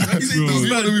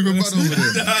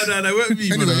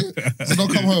 Anyway, so I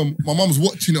come home. My mum's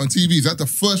watching it on TV. Is that the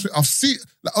first thing I've seen?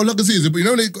 Like, all I can see is, you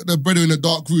know, they got the brother in a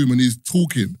dark room and he's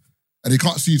talking and they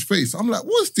can't see his face. I'm like,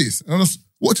 what's this? And I'm just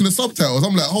watching the subtitles.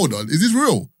 I'm like, hold on, is this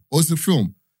real or is it a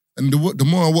film? And the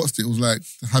more I watched it, it was like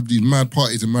to have these mad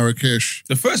parties in Marrakesh.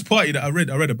 The first party that I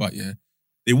read about, yeah,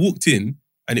 they walked in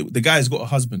and the guy's got a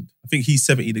husband. I think he's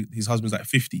 70, his husband's like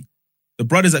 50. The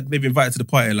brothers that they've invited to the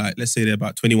party, like, let's say they're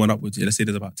about 21 upwards. Yeah, let's say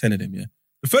there's about 10 of them, yeah.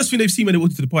 The first thing they've seen when they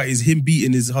walked to the party is him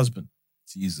beating his husband.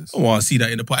 Jesus. I don't want to see that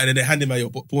in the party. And then they hand him out your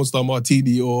porn star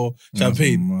martini or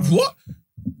champagne. What?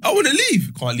 I want to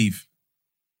leave. Can't leave.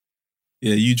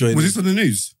 Yeah, you joined. Was this on the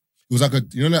news? It was like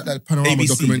that panorama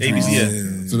documentary. ABC,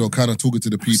 yeah. So they were kind of talking to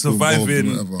the people surviving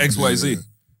involved XYZ. Yeah.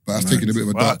 But that's taking a bit of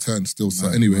a dark turn still. So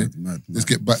anyway, let's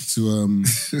get back to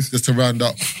just to round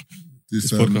up this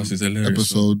podcast is hilarious,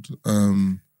 episode.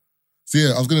 So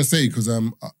yeah, I was gonna say because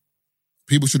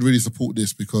people should really support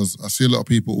this because I see a lot of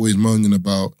people always moaning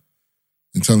about,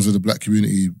 in terms of the black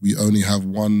community, we only have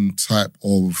one type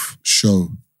of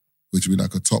show, which would be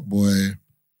like a Top Boy.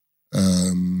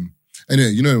 Anyway,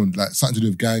 you know, like something to do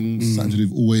with gangs, something to do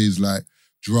with always like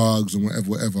drugs and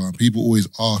whatever. And people always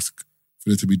ask for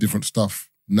there to be different stuff.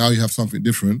 Now you have something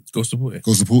different. Go support it.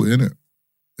 Go support it, innit?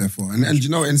 Therefore, and you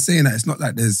know, in saying that, it's not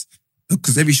like there's,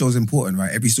 because every show is important,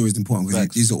 right? Every story is important because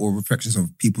these are all reflections of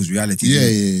people's reality.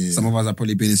 Yeah. Some of us have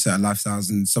probably been in certain lifestyles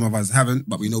and some of us haven't,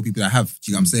 but we know people that have. Do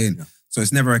you know what I'm saying? Yeah. So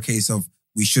it's never a case of,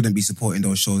 we shouldn't be supporting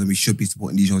those shows and we should be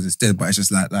supporting these shows instead. But it's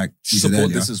just like you said support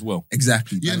earlier. this as well.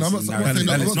 Exactly. Yeah, no, I'm not saying that.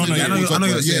 I know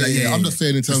you're saying that. Yeah, I'm just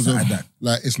saying in terms of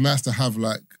like it's nice to have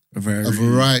like a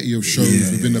variety of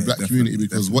shows within the black community,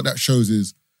 because what that shows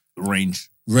is range,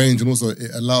 and also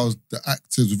it allows the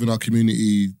actors within our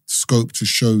community scope to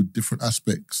show different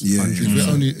aspects. Yeah,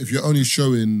 if you're only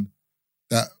showing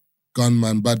that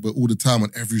gunman bad boy all the time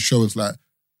on every show, it's like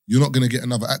you're not going to get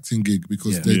another acting gig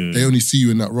because they only see you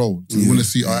in that role. So we want to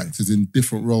see our actors in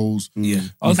different roles. Yeah,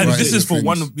 and this is for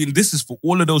this is for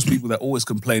all of those people that always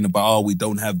complain about, we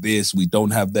don't have this, we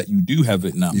don't have that. You do have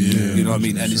it now. Yeah, you know what I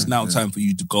mean? And it's now time for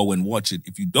you to go and watch it.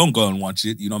 If you don't go and watch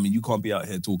it, you know what I mean? You can't be out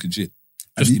here talking shit.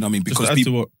 You know what I mean? Because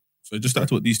just to add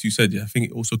to what these two said, I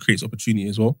think it also creates opportunity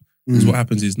as well. Because what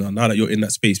happens is now that you're in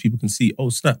that space, people can see, oh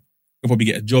snap, I can probably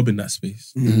get a job in that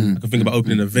space. I can think about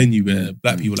opening a venue where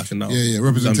black people can now.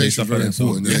 Representation is very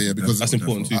important. Because that's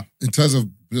important too. In terms of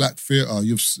black theatre,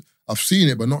 I've seen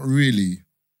it, but not really.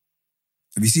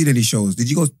 Have you seen any shows? Did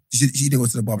you go? You didn't go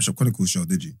to the Barbershop Chronicles show,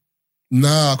 did you?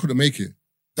 Nah, I couldn't make it.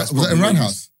 Was that in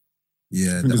Roundhouse?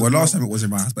 Yeah. Last time it was in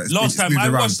Roundhouse, but last time I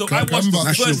watched the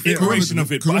first iteration of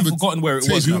it, but I've forgotten where it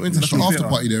was. We went to the after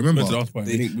party there, remember?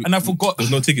 And I forgot.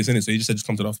 There's no tickets in it, so you just said just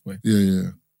come to the after party.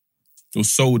 Yeah. It was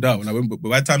sold out. But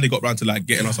by the time they got round to like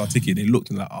getting us our ticket, they looked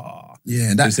and like,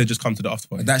 Yeah, they said just come to the after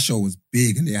party. That show was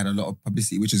big and they had a lot of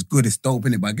publicity, which is good. It's dope,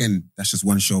 innit? But again, that's just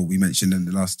one show we mentioned in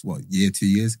the last, 2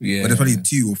 years? Yeah. But there's probably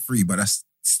 2 or 3, but that's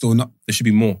still not. There should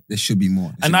be more. There should be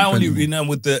more. And I only,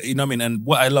 with the, you know what I mean? And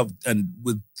what I loved, and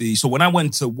with so when I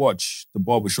went to watch the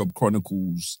Barbershop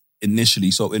Chronicles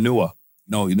initially, so Inua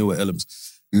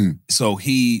Elms. So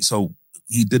he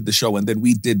did the show and then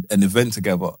we did an event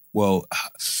together. Well,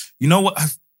 you know what?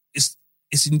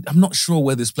 I'm not sure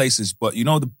where this place is, but you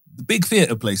know the big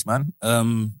theatre place, man.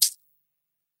 Where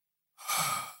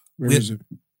is it?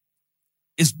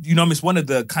 It's it's one of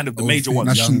the kind of the major ones.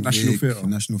 National Theatre.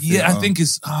 Yeah, I think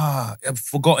it's I've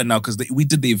forgotten now because we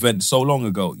did the event so long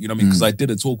ago. You know what I mean? Because I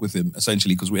did a talk with him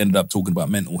essentially because we ended up talking about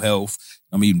mental health.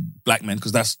 I mean, black men,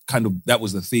 because that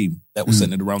was the theme that was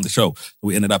centered around the show. So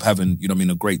we ended up having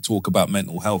a great talk about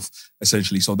mental health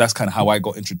essentially. So that's kind of how I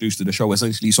got introduced to the show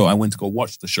essentially. So I went to go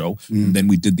watch the show and then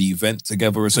we did the event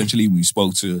together essentially. We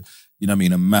spoke to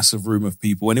a massive room of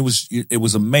people and it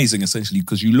was amazing essentially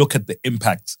because you look at the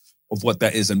impact of what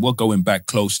that is. And we're going back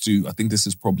close to, I think this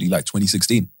is probably like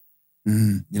 2016. You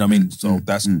know what I mean? So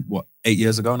that's 8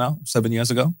 years ago now? 7 years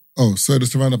ago? Oh, so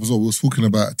just to round up as well, we were talking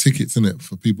about tickets, innit,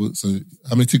 for people. So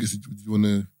how many tickets do you want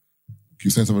to,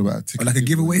 keep saying something about a ticket? Like a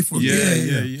giveaway for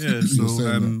Yeah.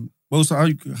 So how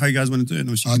you guys want to do it?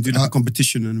 Or you can do like a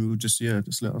competition and we'll just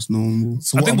let us know.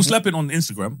 So I think we'll slap it on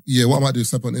Instagram. Yeah, what I might do is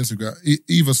slap it on Instagram.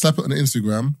 Either slap it on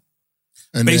Instagram.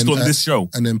 And based on this show.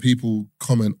 And then people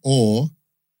comment, or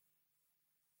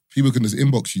people can just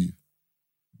inbox you.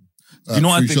 You know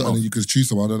what I think? And then you could choose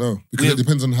someone, I don't know. Because it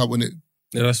depends on when it...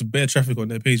 Yeah, that's bare traffic on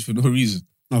their page for no reason.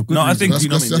 Oh, no, I think...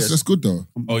 That's good though.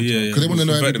 Oh, yeah. Because they want to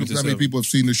know how many people have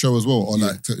seen the show as well. Or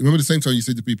remember the same time you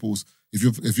said to people,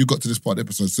 if you got to this part of the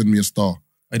episode, send me a star.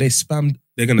 They're going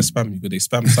to spam you, but they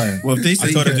spam Cyan. Well, if they say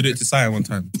I told them to do it to Cyan one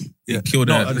time. Yeah. Kill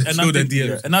their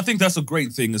DMs. And I think that's a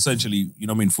great thing, essentially,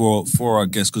 for our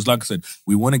guests. Because like I said,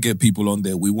 we want to get people on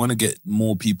there. We want to get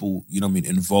more people,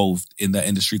 involved in that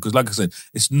industry. Because like I said,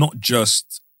 it's not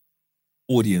just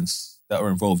audience that are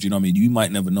involved. You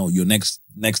might never know. Your next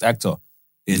actor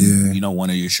in, one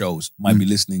of your shows might be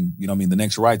listening, the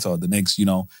next writer, the next,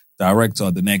 director,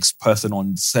 the next person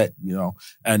on set,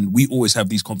 and we always have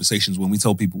these conversations when we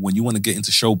tell people when you want to get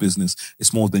into show business,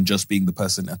 it's more than just being the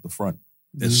person at the front.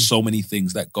 There's so many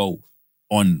things that go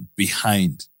on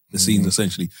behind the scenes,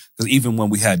 essentially. Because even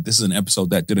when this is an episode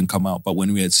that didn't come out, but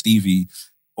when we had Stevie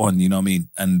on,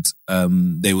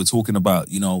 and they were talking about,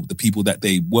 the people that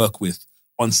they work with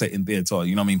on set in theatre,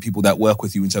 people that work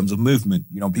with you in terms of movement,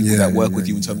 people that work with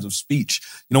you in terms of speech.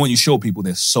 When you show people,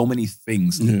 there's so many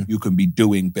things you can be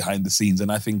doing behind the scenes.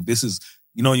 And I think this is,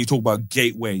 when you talk about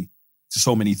gateway to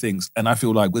so many things. And I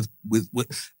feel like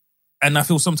and I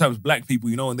feel sometimes black people,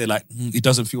 and they're like, it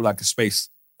doesn't feel like a space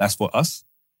that's for us.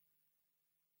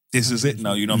 This is it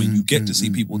now, you get to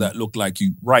see people that look like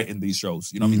you right in these shows.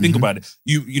 Think about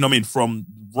it. From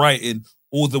writing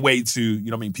all the way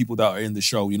to, people that are in the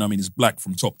show, it's black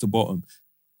from top to bottom.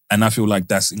 And I feel like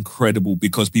that's incredible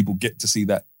because people get to see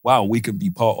that, wow, we can be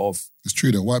part of. It's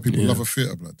true that white people love a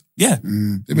theatre, blood. Yeah.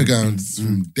 They've been going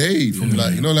from day, from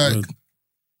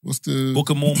what's the...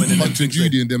 Book of Mormon and Punch and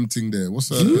Judy and them thing there. What's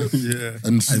that?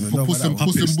 And Puss in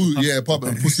Boots. Yeah,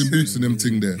 and Puss in Boots and them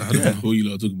thing there. I don't know who you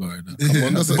lot are talking about right now. Come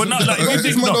on, that's but not like, if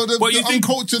you think, the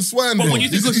uncultured swine. But when you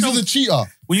think he's a cheater.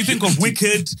 When you think of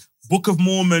Wicked, Book of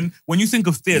Mormon. When you think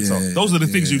of theatre, those are the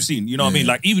things you've seen. You know what I mean?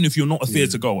 Like, even if you're not a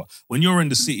theatre goer, when you're in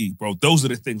the city, bro, those are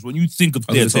the things. When you think of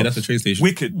theatre, that's a train station.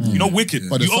 Wicked. You know Wicked.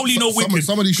 But You only know Wicked.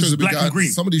 Some of these shows have been black and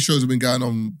green. some of these shows have been going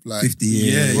on like 50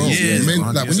 years. Bro, years.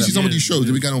 like when you see some of these shows,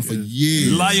 they've been going on for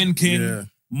years. Lion King,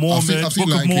 Mormon, I've seen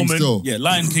Book Lion of King Mormon. still. Yeah,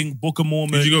 Lion King, Book of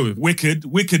Mormon. Who'd you go with? Wicked,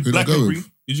 Who'd black I go and with? green.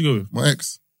 Who'd you go with? My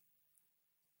ex.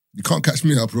 You can't catch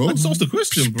me up, bro. I just asked the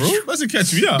question, bro. Doesn't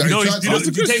catch me out. Like, You know, tried to ask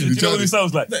the you question. know what it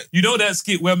sounds like? You know that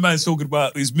skit where man's talking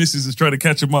about his missus is trying to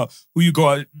catch him up. Who you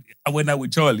got? I went out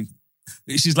with Charlie.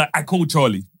 She's like, I called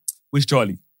Charlie. Which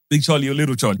Charlie? Big Charlie or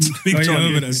Little Charlie? Big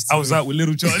Charlie. I was out with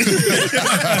Little Charlie.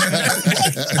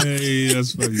 Hey,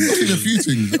 that's funny. I've seen a few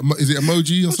things. Is it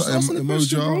Emoji or something?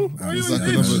 Emoji? It's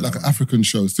like like an African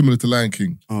show, similar to Lion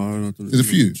King. There's a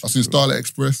few. I've seen Starlight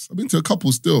Express. I've been to a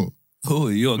couple still. Oh,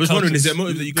 you're I was wondering, is it a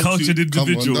motive that you go cultured to?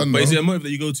 individual. Come on, But is it a motive that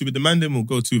you go to with the man them or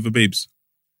go to with the babes?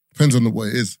 Depends on what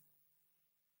it is.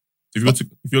 If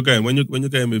you're going, when you're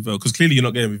going with, because clearly you're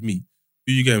not going with me.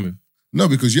 Who are you going with? No,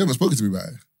 because you haven't spoken to me about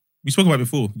it. We spoke about it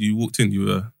before. You walked in, you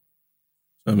were,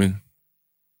 I mean,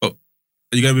 are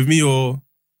you going with me or?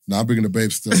 Nah, I'm bringing the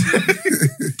babes still.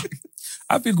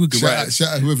 I think we could write.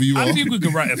 Shout out whoever you are. I think we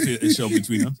could write a show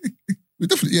between us. We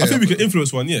definitely, yeah. I think we could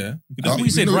influence one, yeah. We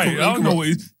said right. I don't know what.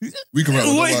 We can write.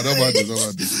 Don't Wait.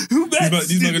 mind this. Who bets?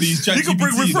 These not gonna use chat. You can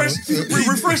bring refresh. Bring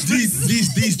refresh.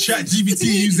 These chat GPT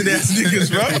using ass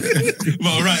niggas, bro.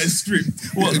 But write a script.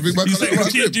 What? If it might You come say out,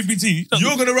 chat GPT?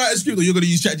 You're gonna write a script or you're gonna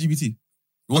use chat GPT?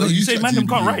 Why don't You use say man, them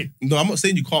can't ChatGPT? write. No, I'm not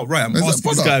saying you can't write. I'm There's a asking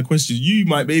this product. guy a question. You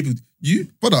might be able to. You?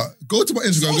 Brother, go to my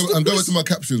Instagram and go into my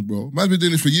captions, bro. Man's been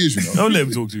doing this for years, you know. Don't let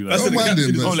him talk to you like That's that. Don't mind him,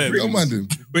 caption man. is Don't mind him.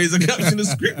 But it's a caption of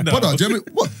script now. Brother, do you know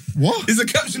what I mean? What? It's a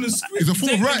caption of script. It's a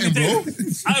form of writing, bro.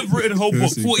 I've written a whole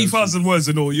book, 40,000 words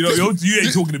and all. You know, you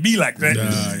ain't talking to me like that.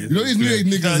 You know these new age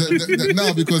niggas that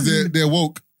now because they're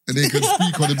woke and they can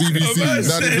speak on the BBC.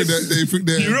 Now they think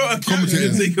they're You wrote a caption and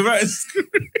commentators. take a write a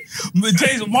script.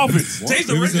 Taser Marvin.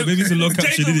 Taser Maybe it's a long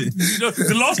caption, isn't it?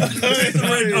 The last time Taser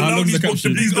read How all long's these the books to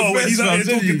caption? please go when he's out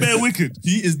here talking bare wicked.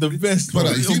 He is the best.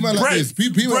 Brother, you see man like Brett, this.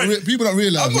 People don't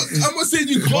realize. I'm not saying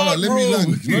you Brother, can't, let me bro.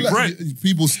 land. You know, like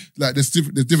people like there's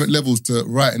different levels to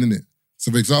writing, innit?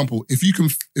 So, for example, if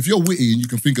you're witty and you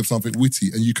can think of something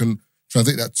witty and you can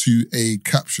translate that to a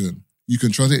caption, you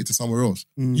can translate it to somewhere else.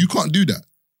 You can't do that.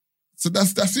 So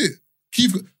that's it.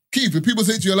 Keith, if people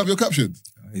say to you, "I love your captions,"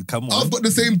 Come on. I've got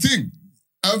the same thing.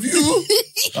 Have you?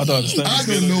 I don't understand. I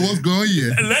don't know what's going on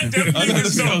here. Let them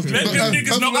niggas know. Let them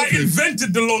niggas know I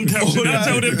invented the long caption. I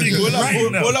tell them niggas right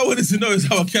now. All I wanted to know is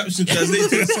how a caption translates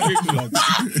to a script. Like.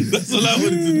 That's all I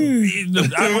wanted to know.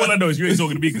 All I know is you ain't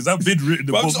talking to me because I've been written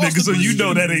the But I'm book, just nigga, so asking you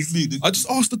know that questions. ain't me. I just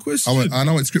asked the question.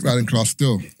 I went script writing class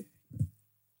still.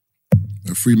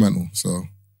 A Fremantle, so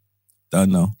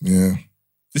Don't know. yeah.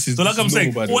 So like I'm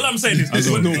saying, all I'm saying is this.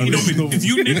 You know, if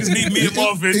you niggas need me and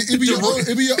Marvin, It be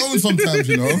your own sometimes,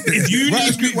 you know. if you Write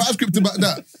a script about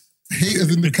that.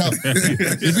 Haters in the camp.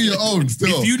 It be your own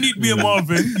still. If you need me and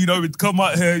Marvin, you know, to come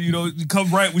out here, you know, come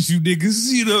right with you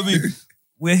niggas, you know what I mean?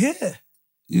 We're here,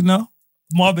 you know?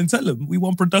 Marvin, tell him, we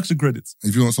want production credits.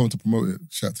 If you want someone to promote it,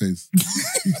 shout Tobz.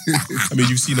 I mean,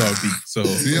 you've seen our beat, so.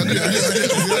 Yeah, I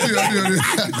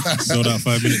do. Sold out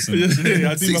 5 minutes. I do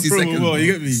my 60 promo seconds. well,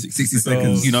 you get me? 60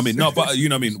 seconds. You know what I mean? No, but you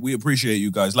know what I mean? We appreciate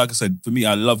you guys. Like I said, for me,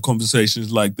 I love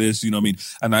conversations like this, you know what I mean?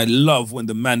 And I love when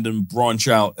the Mandem branch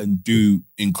out and do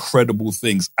incredible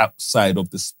things outside of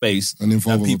the space. And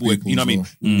involve people, other people you know what I mean?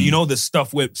 as well. You know, the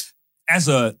stuff where, as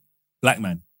a black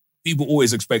man, people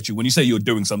always expect you, when you say you're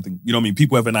doing something, you know what I mean?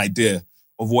 People have an idea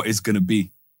of what it's going to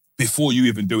be before you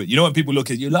even do it. You know when people look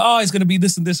at you like, oh, it's going to be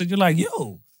this and this, and you're like,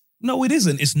 yo, no, it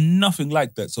isn't. It's nothing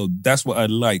like that. So that's what I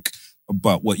like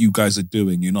about what you guys are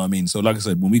doing, you know what I mean? So like I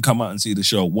said, when we come out and see the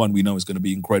show, one, we know it's going to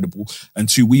be incredible. And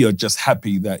two, we are just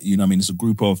happy that, you know what I mean, it's a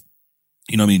group of,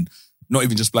 you know what I mean, not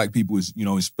even just black people, it's, you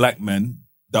know, it's black men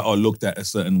that are looked at a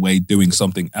certain way doing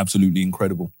something absolutely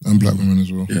incredible. And black women as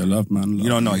well. Yeah, love, man. Love. You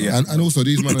don't know, yeah. And also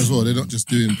these men as well, they're not just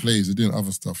doing plays, they're doing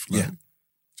other stuff. Like, Yeah. you know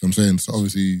what I'm saying? So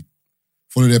obviously,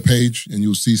 follow their page and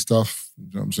you'll see stuff. You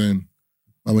know what I'm saying?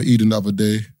 I went eating the other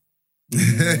day. I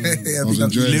was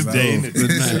enjoying Live there, it.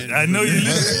 innit? I know you live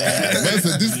there. Man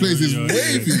said, this place is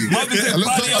wavy. Marvin said, I looked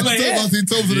party up, over here. I see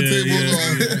Tobz on the table.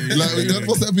 Like,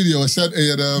 what's that video?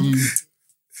 Shante and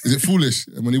is it Foolish?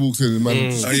 And when he walks in, the man,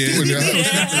 Big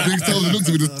Tobz looked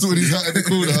at me, just put his hat in the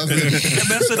corner. I said,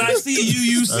 Man said, I see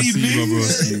you see me.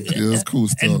 yeah, it's cool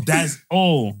stuff. And that's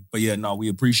all. But yeah, no, we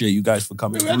appreciate you guys for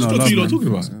coming. I just don't see you lot talking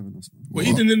about. We're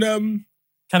eating in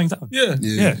Canning Town. yeah.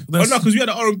 Yeah. Oh no, because we had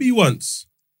an R&B once.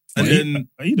 And then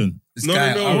Are you done? This No,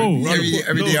 guy, no, R&B, round the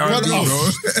every day no, R&B, round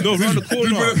bro. round the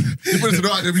corner. You put it to the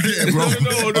right, then we get it, bro. No,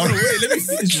 wait, let me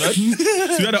finish, man.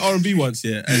 So we had an R&B once,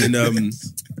 yeah, and then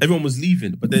everyone was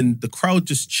leaving, but then the crowd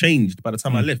just changed by the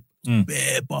time I left.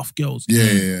 Bare buff girls.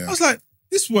 Yeah. I was like,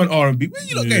 this one R&B. Where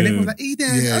you not going? Everyone was like, hey,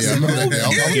 there. Yeah, I remember that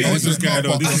day. I was just guy,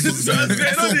 though. This is I felt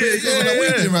bad. Like, what are you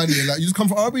doing around here? Like, you just come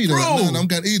for R&B? They're like, no, I'm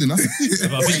going to Eden. I said,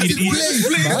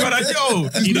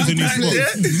 Eden's a new spot.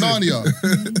 Narnia.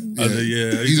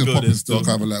 Eden's popping still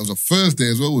kind of like, it was a Thursday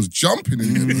as well. It was jumping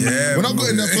in there. Yeah, when I got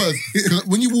in there first, 'cause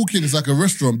when you walk in, it's like a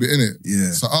restaurant bit, innit?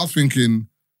 Yeah. So I was thinking,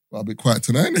 well, I'll be quiet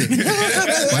tonight, innit?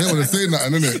 But I didn't want to say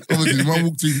nothing, innit? Obviously, the man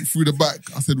walked through the back.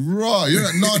 I said, right, you're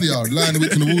at Narnia, lying in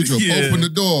the wardrobe. Open the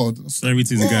door.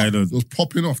 Everything's a guy It does. was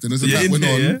popping off. Then there's a that went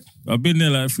on. Yeah? I've been there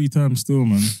like 3 times still,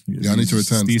 man. Yeah, I need to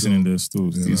return It's decent still. in there still.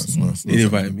 It's Yeah, decent, man. that's He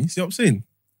invited me. See what I'm saying?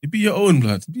 You be your own,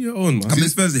 blood. Be your own, man. Come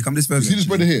this Thursday. You see this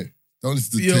brother here? Don't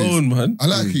listen to Be your Taze. own, man. I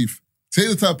like Keith. Taze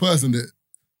the type of person that,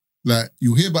 like,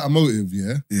 you hear about a motive,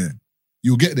 yeah? Yeah.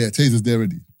 You'll get there, Taser's there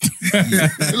already. Like,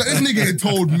 this nigga had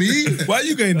told me. Why are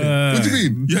you going there? What do you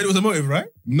mean? You heard it was a motive, right?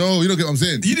 No, you don't get what I'm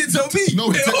saying. You didn't tell me. No,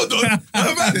 Wait, hold on. Wait,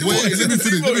 let me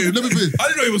finish. Let me finish. I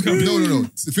didn't know he was coming. No.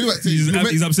 The thing about Taze,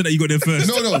 He's upset that you got there first.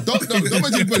 no, don't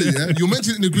mention anybody, yeah? You'll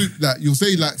mention it in the group, like, you'll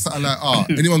say, like, something like,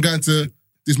 anyone going to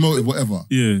this motive, whatever.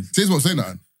 Yeah. Taze won't say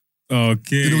nothing.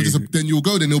 Okay. Then you'll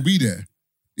go, then he'll be there.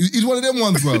 He's one of them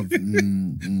ones, bro.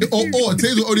 Or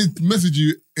Taze will only message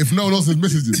you if no one else has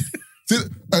messaged him.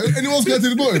 Anyone's going to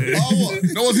the motive? What?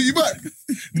 No one's hit you back?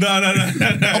 No.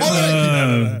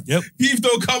 Yep. Keith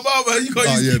don't come out, man. You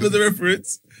can't use Keith as a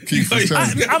reference. Keith is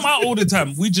trying. I'm out all the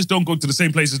time. We just don't go to the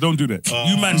same places. Don't do that.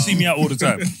 You man see me out all the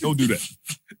time. Don't do that.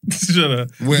 Shut up.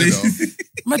 Where though?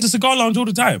 I'm at the cigar lounge all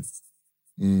the time.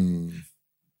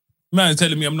 Man is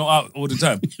telling me I'm not out all the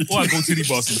time. Or I go to the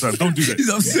bar sometimes. Don't do that. He's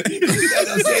upset.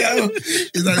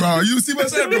 He's like, wow, you see my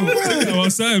side, bro. I'm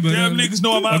outside, man. Damn niggas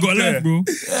know I'm out I got a there. life, bro.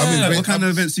 I mean, What kind of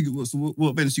events you go? So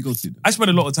what events you go to? I spend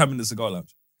a lot of time in the cigar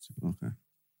lounge. Okay.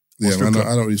 yeah, man,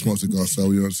 I don't really smoke cigars,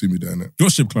 so you won't see me doing it. Your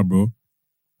strip club, bro.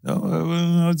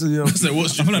 I'll tell you. I said,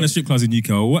 what's I feel like the strip clubs in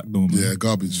UK are whack though, man. Yeah,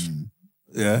 garbage.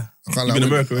 Yeah. I can't You've been in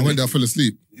America, I went there, I fell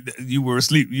asleep. You were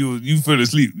asleep. You fell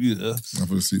asleep. Yeah. I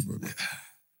fell asleep, bro.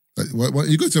 Like, when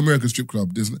you go to American strip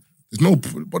club, there's no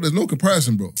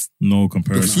comparison, bro. No The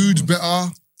comparison. food's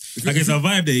better. Like it's a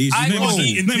vibe there. It's I not know.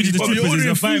 even just the But you're strippers, ordering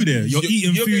it's a vibe food. there. You're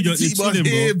eating food, you're chilling,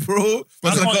 here, bro.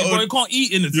 bro. I can't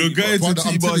eat in the You're titty bar. going to Brother,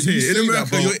 I'm T bars telling you, here. In you say that,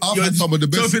 America, bro. I've had some of the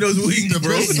best. jumping those wings, The bro.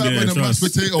 best salmon and mashed trust.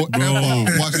 potato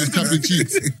ever. Watching his capping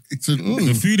cheeks. So,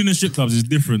 The food in the strip clubs is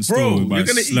different still, Bro, but you're it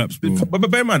gonna slaps, eat. bro.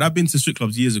 But bear in mind, I've been to strip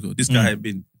clubs years ago. This guy had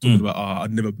been talking about,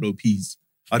 I'd never blow peas.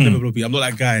 I'd never blow peas. I'm not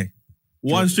that guy.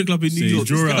 One strip club in New York.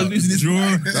 This guy's losing his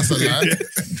mind. that's a lie.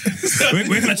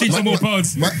 Where can I change some more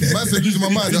pounds? Man said, losing my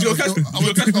mind. Did you go cash- I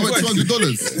went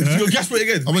 $200. Did you go cash for it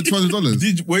again? I went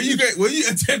 $200. Were you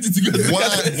attempting to go to Why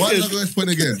cash for did I it go to point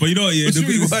again? But you know what, yeah, What the you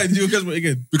mean, biggest- why did you go cash for it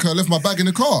again? Because I left my bag in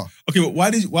the car. Okay, but why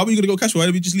were you going to go cash for it? Why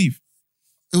did we just leave?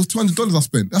 It was $200 I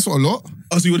spent. That's not a lot.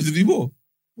 Oh, so you wanted to do more?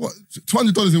 What?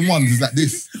 $200 in ones is like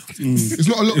this. It's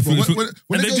not a lot, bro.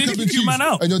 When And they they go did capping kick you cheeks man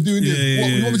out. and you're doing this, Yeah, what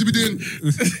yeah, you want me to be doing?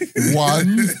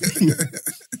 1,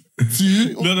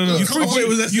 2. No. You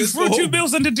threw 2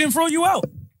 bills and they didn't throw you out.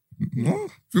 No.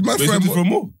 With my Wait, friend, for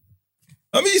more.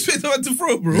 I mean, you spent time to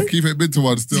throw, bro. Keith ain't been to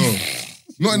one still.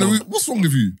 Not in the room. What's wrong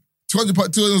with you?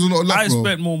 $200 is not a lot, I bro.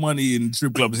 spent more money in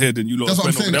strip clubs here than you lot That's what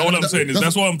I'm spent over saying. there. All I'm saying is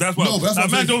that's why. No, that's what That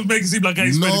I'm man saying. don't make it seem like I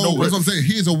ain't spending no No, that's what I'm saying.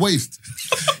 Here's a waste.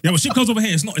 Yeah, but strip clubs over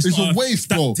here, it's not It's not a waste,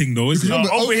 stat bro. thing though, is it? Because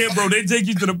Over here, bro, they take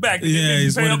you to the back. Yeah,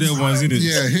 it's one of them ones, isn't it?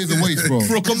 Yeah, here's a waste, bro.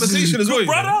 For a conversation as well.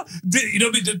 Brother, you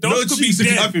know, the dogs could be cheeks if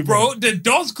you're dead, happy, bro. The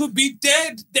dogs could be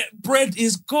dead. That bread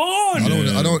is gone. I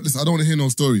don't want to hear no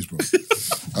stories, bro.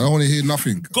 I don't want to hear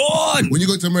nothing. Gone. When you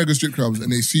go to American strip clubs and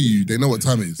they see you, they know what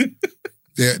time it is.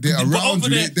 They're But around over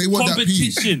you. there, They want that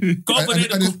piece. competition. Go over there.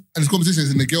 And it's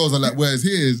competitions, and the girls are like, "Whereas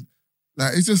here is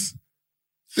like it's just."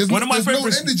 There's One of my no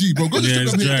favorites- energy, bro. Go to Yeah, strip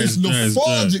club here. it's It's dry, it's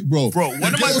lethargic, bro. Bro, one the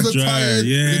of my- girls are Dry, tired.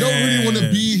 yeah. They don't really want to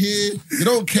be here. They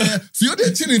don't care. So you're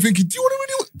there chilling, thinking, "Do you want to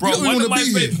really?" Bro, you don't one really of my want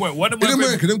to be here. favorite. One of my In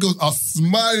America, favorite. them girls are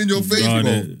smiling in your face, God,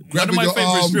 bro. yeah. One of Grabbing my your favorite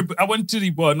arm. strippers. I went to the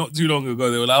bar not too long ago.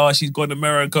 They were like, "Oh, she's gone to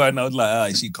America," and I was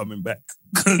like, she coming back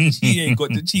because she ain't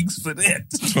got the cheeks for that."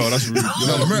 Bro, that's rude.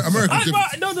 No, America's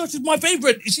different. No, she's my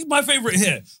favorite. She's my favorite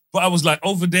here. But I was like,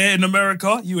 over there in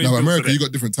America, you ain't. No, built America, for you that.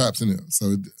 got different types in it.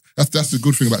 So that's the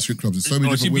good thing about strip clubs. There's so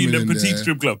many Oh, she different be in women the in petite there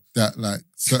strip club. that like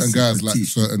certain guys like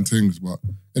certain things. But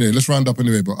anyway, let's round up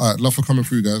anyway. But all right, love for coming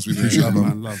through, guys. We appreciate it,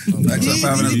 man. Love. Thanks for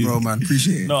having us, bro, man.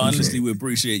 Appreciate it. No, honestly, we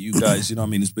appreciate you guys. You know what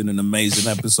I mean? It's been an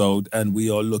amazing episode, and we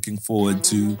are looking forward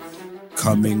to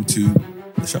coming to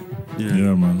the show.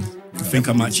 Yeah, man. I think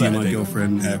I might cheat on my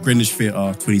girlfriend. Greenwich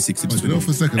Theatre, 26 You know,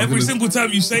 for a second. Every single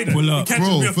time you say that, Pull it up. catches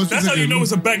Bro, me off. first That's how you second, know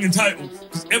it's a banging title.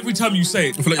 Because every time you say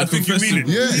it, feel like I you're think you mean it.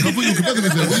 Yeah, I thought you were confessing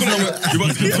it. You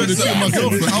about to confess it to my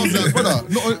girlfriend. I was like, brother,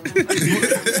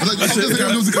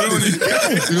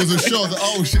 it was a show. I was like,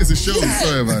 oh shit, it's a show.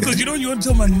 Sorry, man. Because you know you're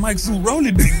tell man Mike's all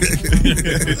rolling.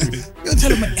 You're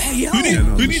telling me, hey yo.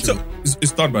 Who do you tell?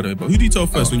 It's done by the way, but who do you tell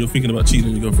first when you're thinking about cheating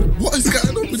on your girlfriend? What is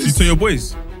going on with You this? tell your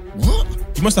boys. What?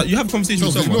 You must have. You have a conversation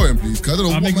with Tobz, someone. ignore him, please. 'Cause I don't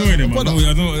know I'm what ignoring him, man. brother.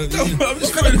 I don't. I'm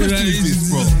just What kind of question is this,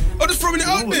 bro? I'm just throwing it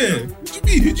out there. What do you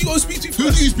mean? Who do you go speak to Who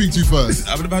first? do you speak to first?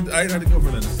 I ain't had a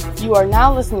girlfriend like that. You are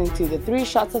now listening to the 3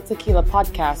 Shots of Tequila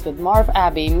podcast with Marv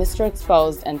Abbey, Mr.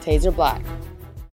 Exposed, and Taser Black.